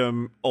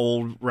random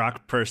old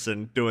rock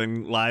person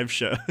doing live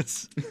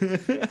shows.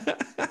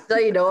 That's how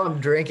you know I'm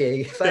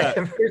drinking. If I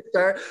ever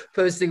start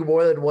posting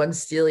more than one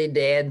Steely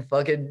Dan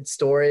fucking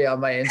story on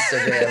my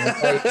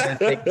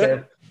Instagram,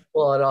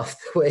 pulling off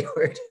the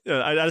wayward.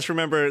 I just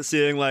remember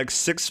seeing like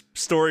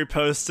 6-story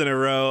posts in a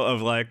row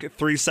of like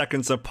 3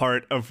 seconds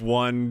apart of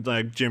one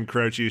like Jim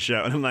Croce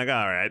show, and I'm like,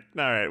 all right,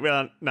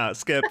 well, no,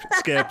 skip.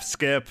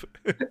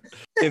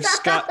 If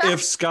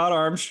Scott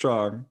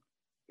Armstrong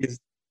is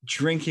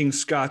drinking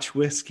Scotch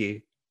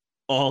whiskey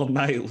all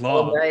night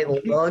long,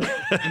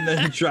 and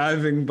then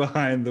driving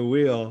behind the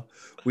wheel,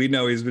 we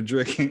know he's been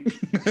drinking.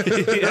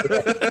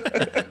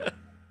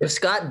 If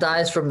Scott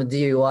dies from a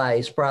DUI,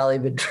 he's probably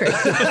been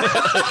drinking.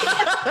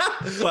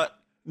 But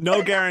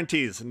no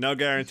guarantees, but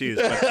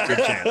good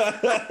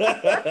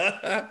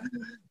chance.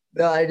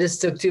 No, I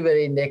just took too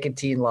many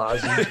nicotine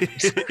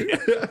lozenges.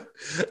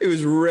 He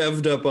was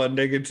revved up on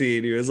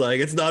nicotine. He was like,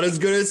 it's not as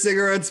good as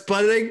cigarettes,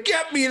 but they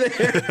get me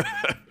there.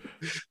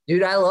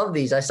 Dude, I love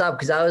these. I stopped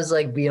because I was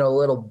like being a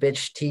little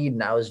bitch teen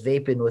and I was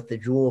vaping with the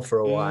Juul for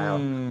a while.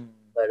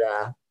 But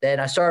then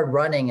I started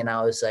running and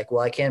I was like,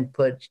 well, I can't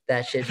put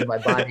that shit in my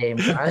body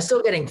anymore. I was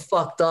still getting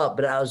fucked up,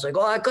 but I was like,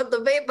 oh, I cut the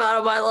vape out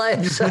of my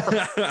life.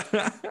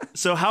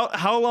 So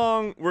how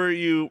long were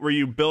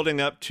you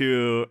building up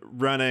to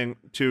run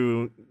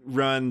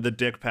the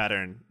dick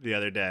pattern the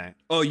other day?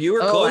 Oh, you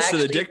were close to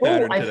the dick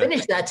pattern today. I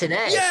finished that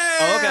today.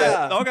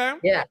 Yeah. Okay.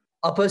 Yeah.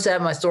 I'll post that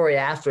in my story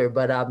after,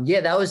 but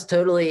yeah, that was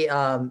totally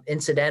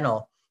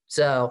incidental.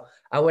 So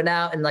I went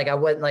out and I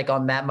went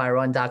on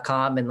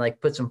mapmyrun.com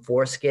and put some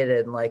foreskin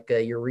and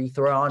a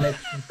urethra on it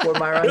before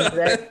my run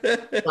today.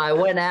 So I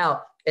went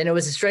out and it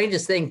was the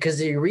strangest thing because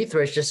the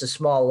urethra is just a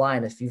small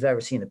line if you've ever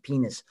seen a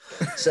penis.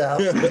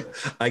 So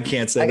I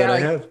can't say that I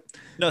have.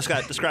 No,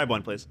 Scott, describe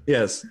one, please.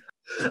 Yes.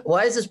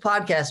 Why is this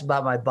podcast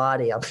about my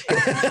body?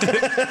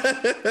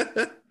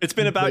 It's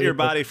been about your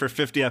body for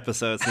 50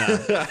 episodes now.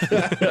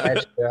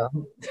 That's true.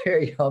 I'm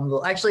very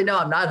humble. Actually, no,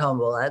 I'm not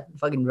humble. That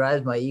fucking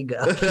drives my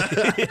ego.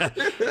 Yeah,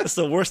 that's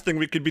the worst thing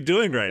we could be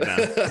doing right now.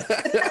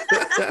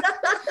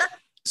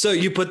 So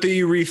you put the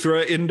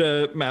urethra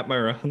into Map My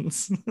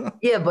Runs.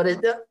 Yeah, but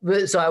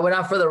so I went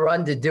out for the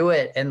run to do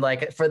it. And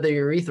for the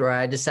urethra,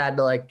 I just had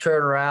to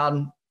turn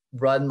around,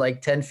 run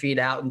 10 feet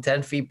out and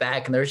 10 feet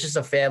back. And there was just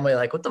a family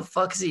what the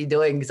fuck is he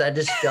doing? Because I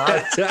just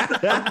jogged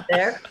up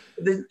there,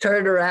 then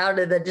turned around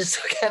and then just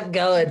kept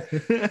going.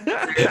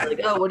 Like,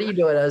 oh, what are you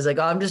doing? I was like,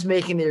 oh, I'm just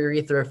making the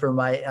urethra for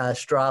my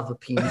Strava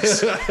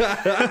penis.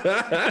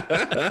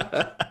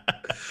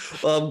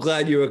 Well, I'm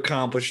glad you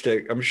accomplished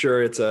it. I'm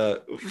sure it's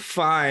a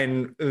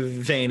fine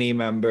veiny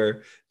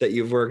member that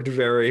you've worked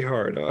very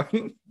hard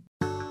on.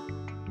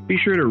 Be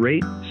sure to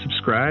rate,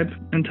 subscribe,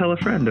 and tell a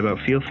friend about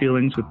Feel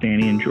Feelings with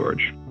Danny and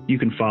George. You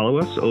can follow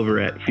us over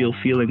at Feel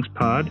Feelings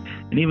Pod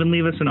and even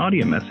leave us an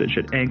audio message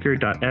at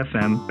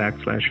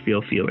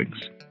anchor.fm/feelfeelings.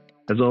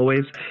 As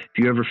always, if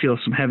you ever feel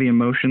some heavy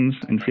emotions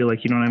and feel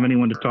like you don't have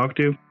anyone to talk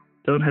to,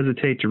 don't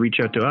hesitate to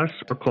reach out to us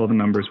or call the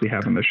numbers we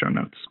have in the show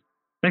notes.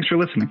 Thanks for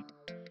listening.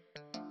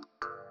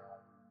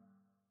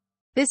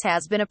 This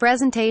has been a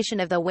presentation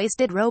of the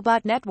Wasted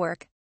Robot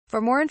Network. For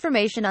more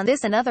information on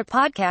this and other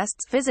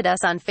podcasts, visit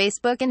us on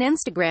Facebook and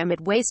Instagram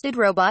at Wasted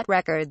Robot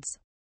Records.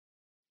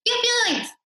 Feel Feelings!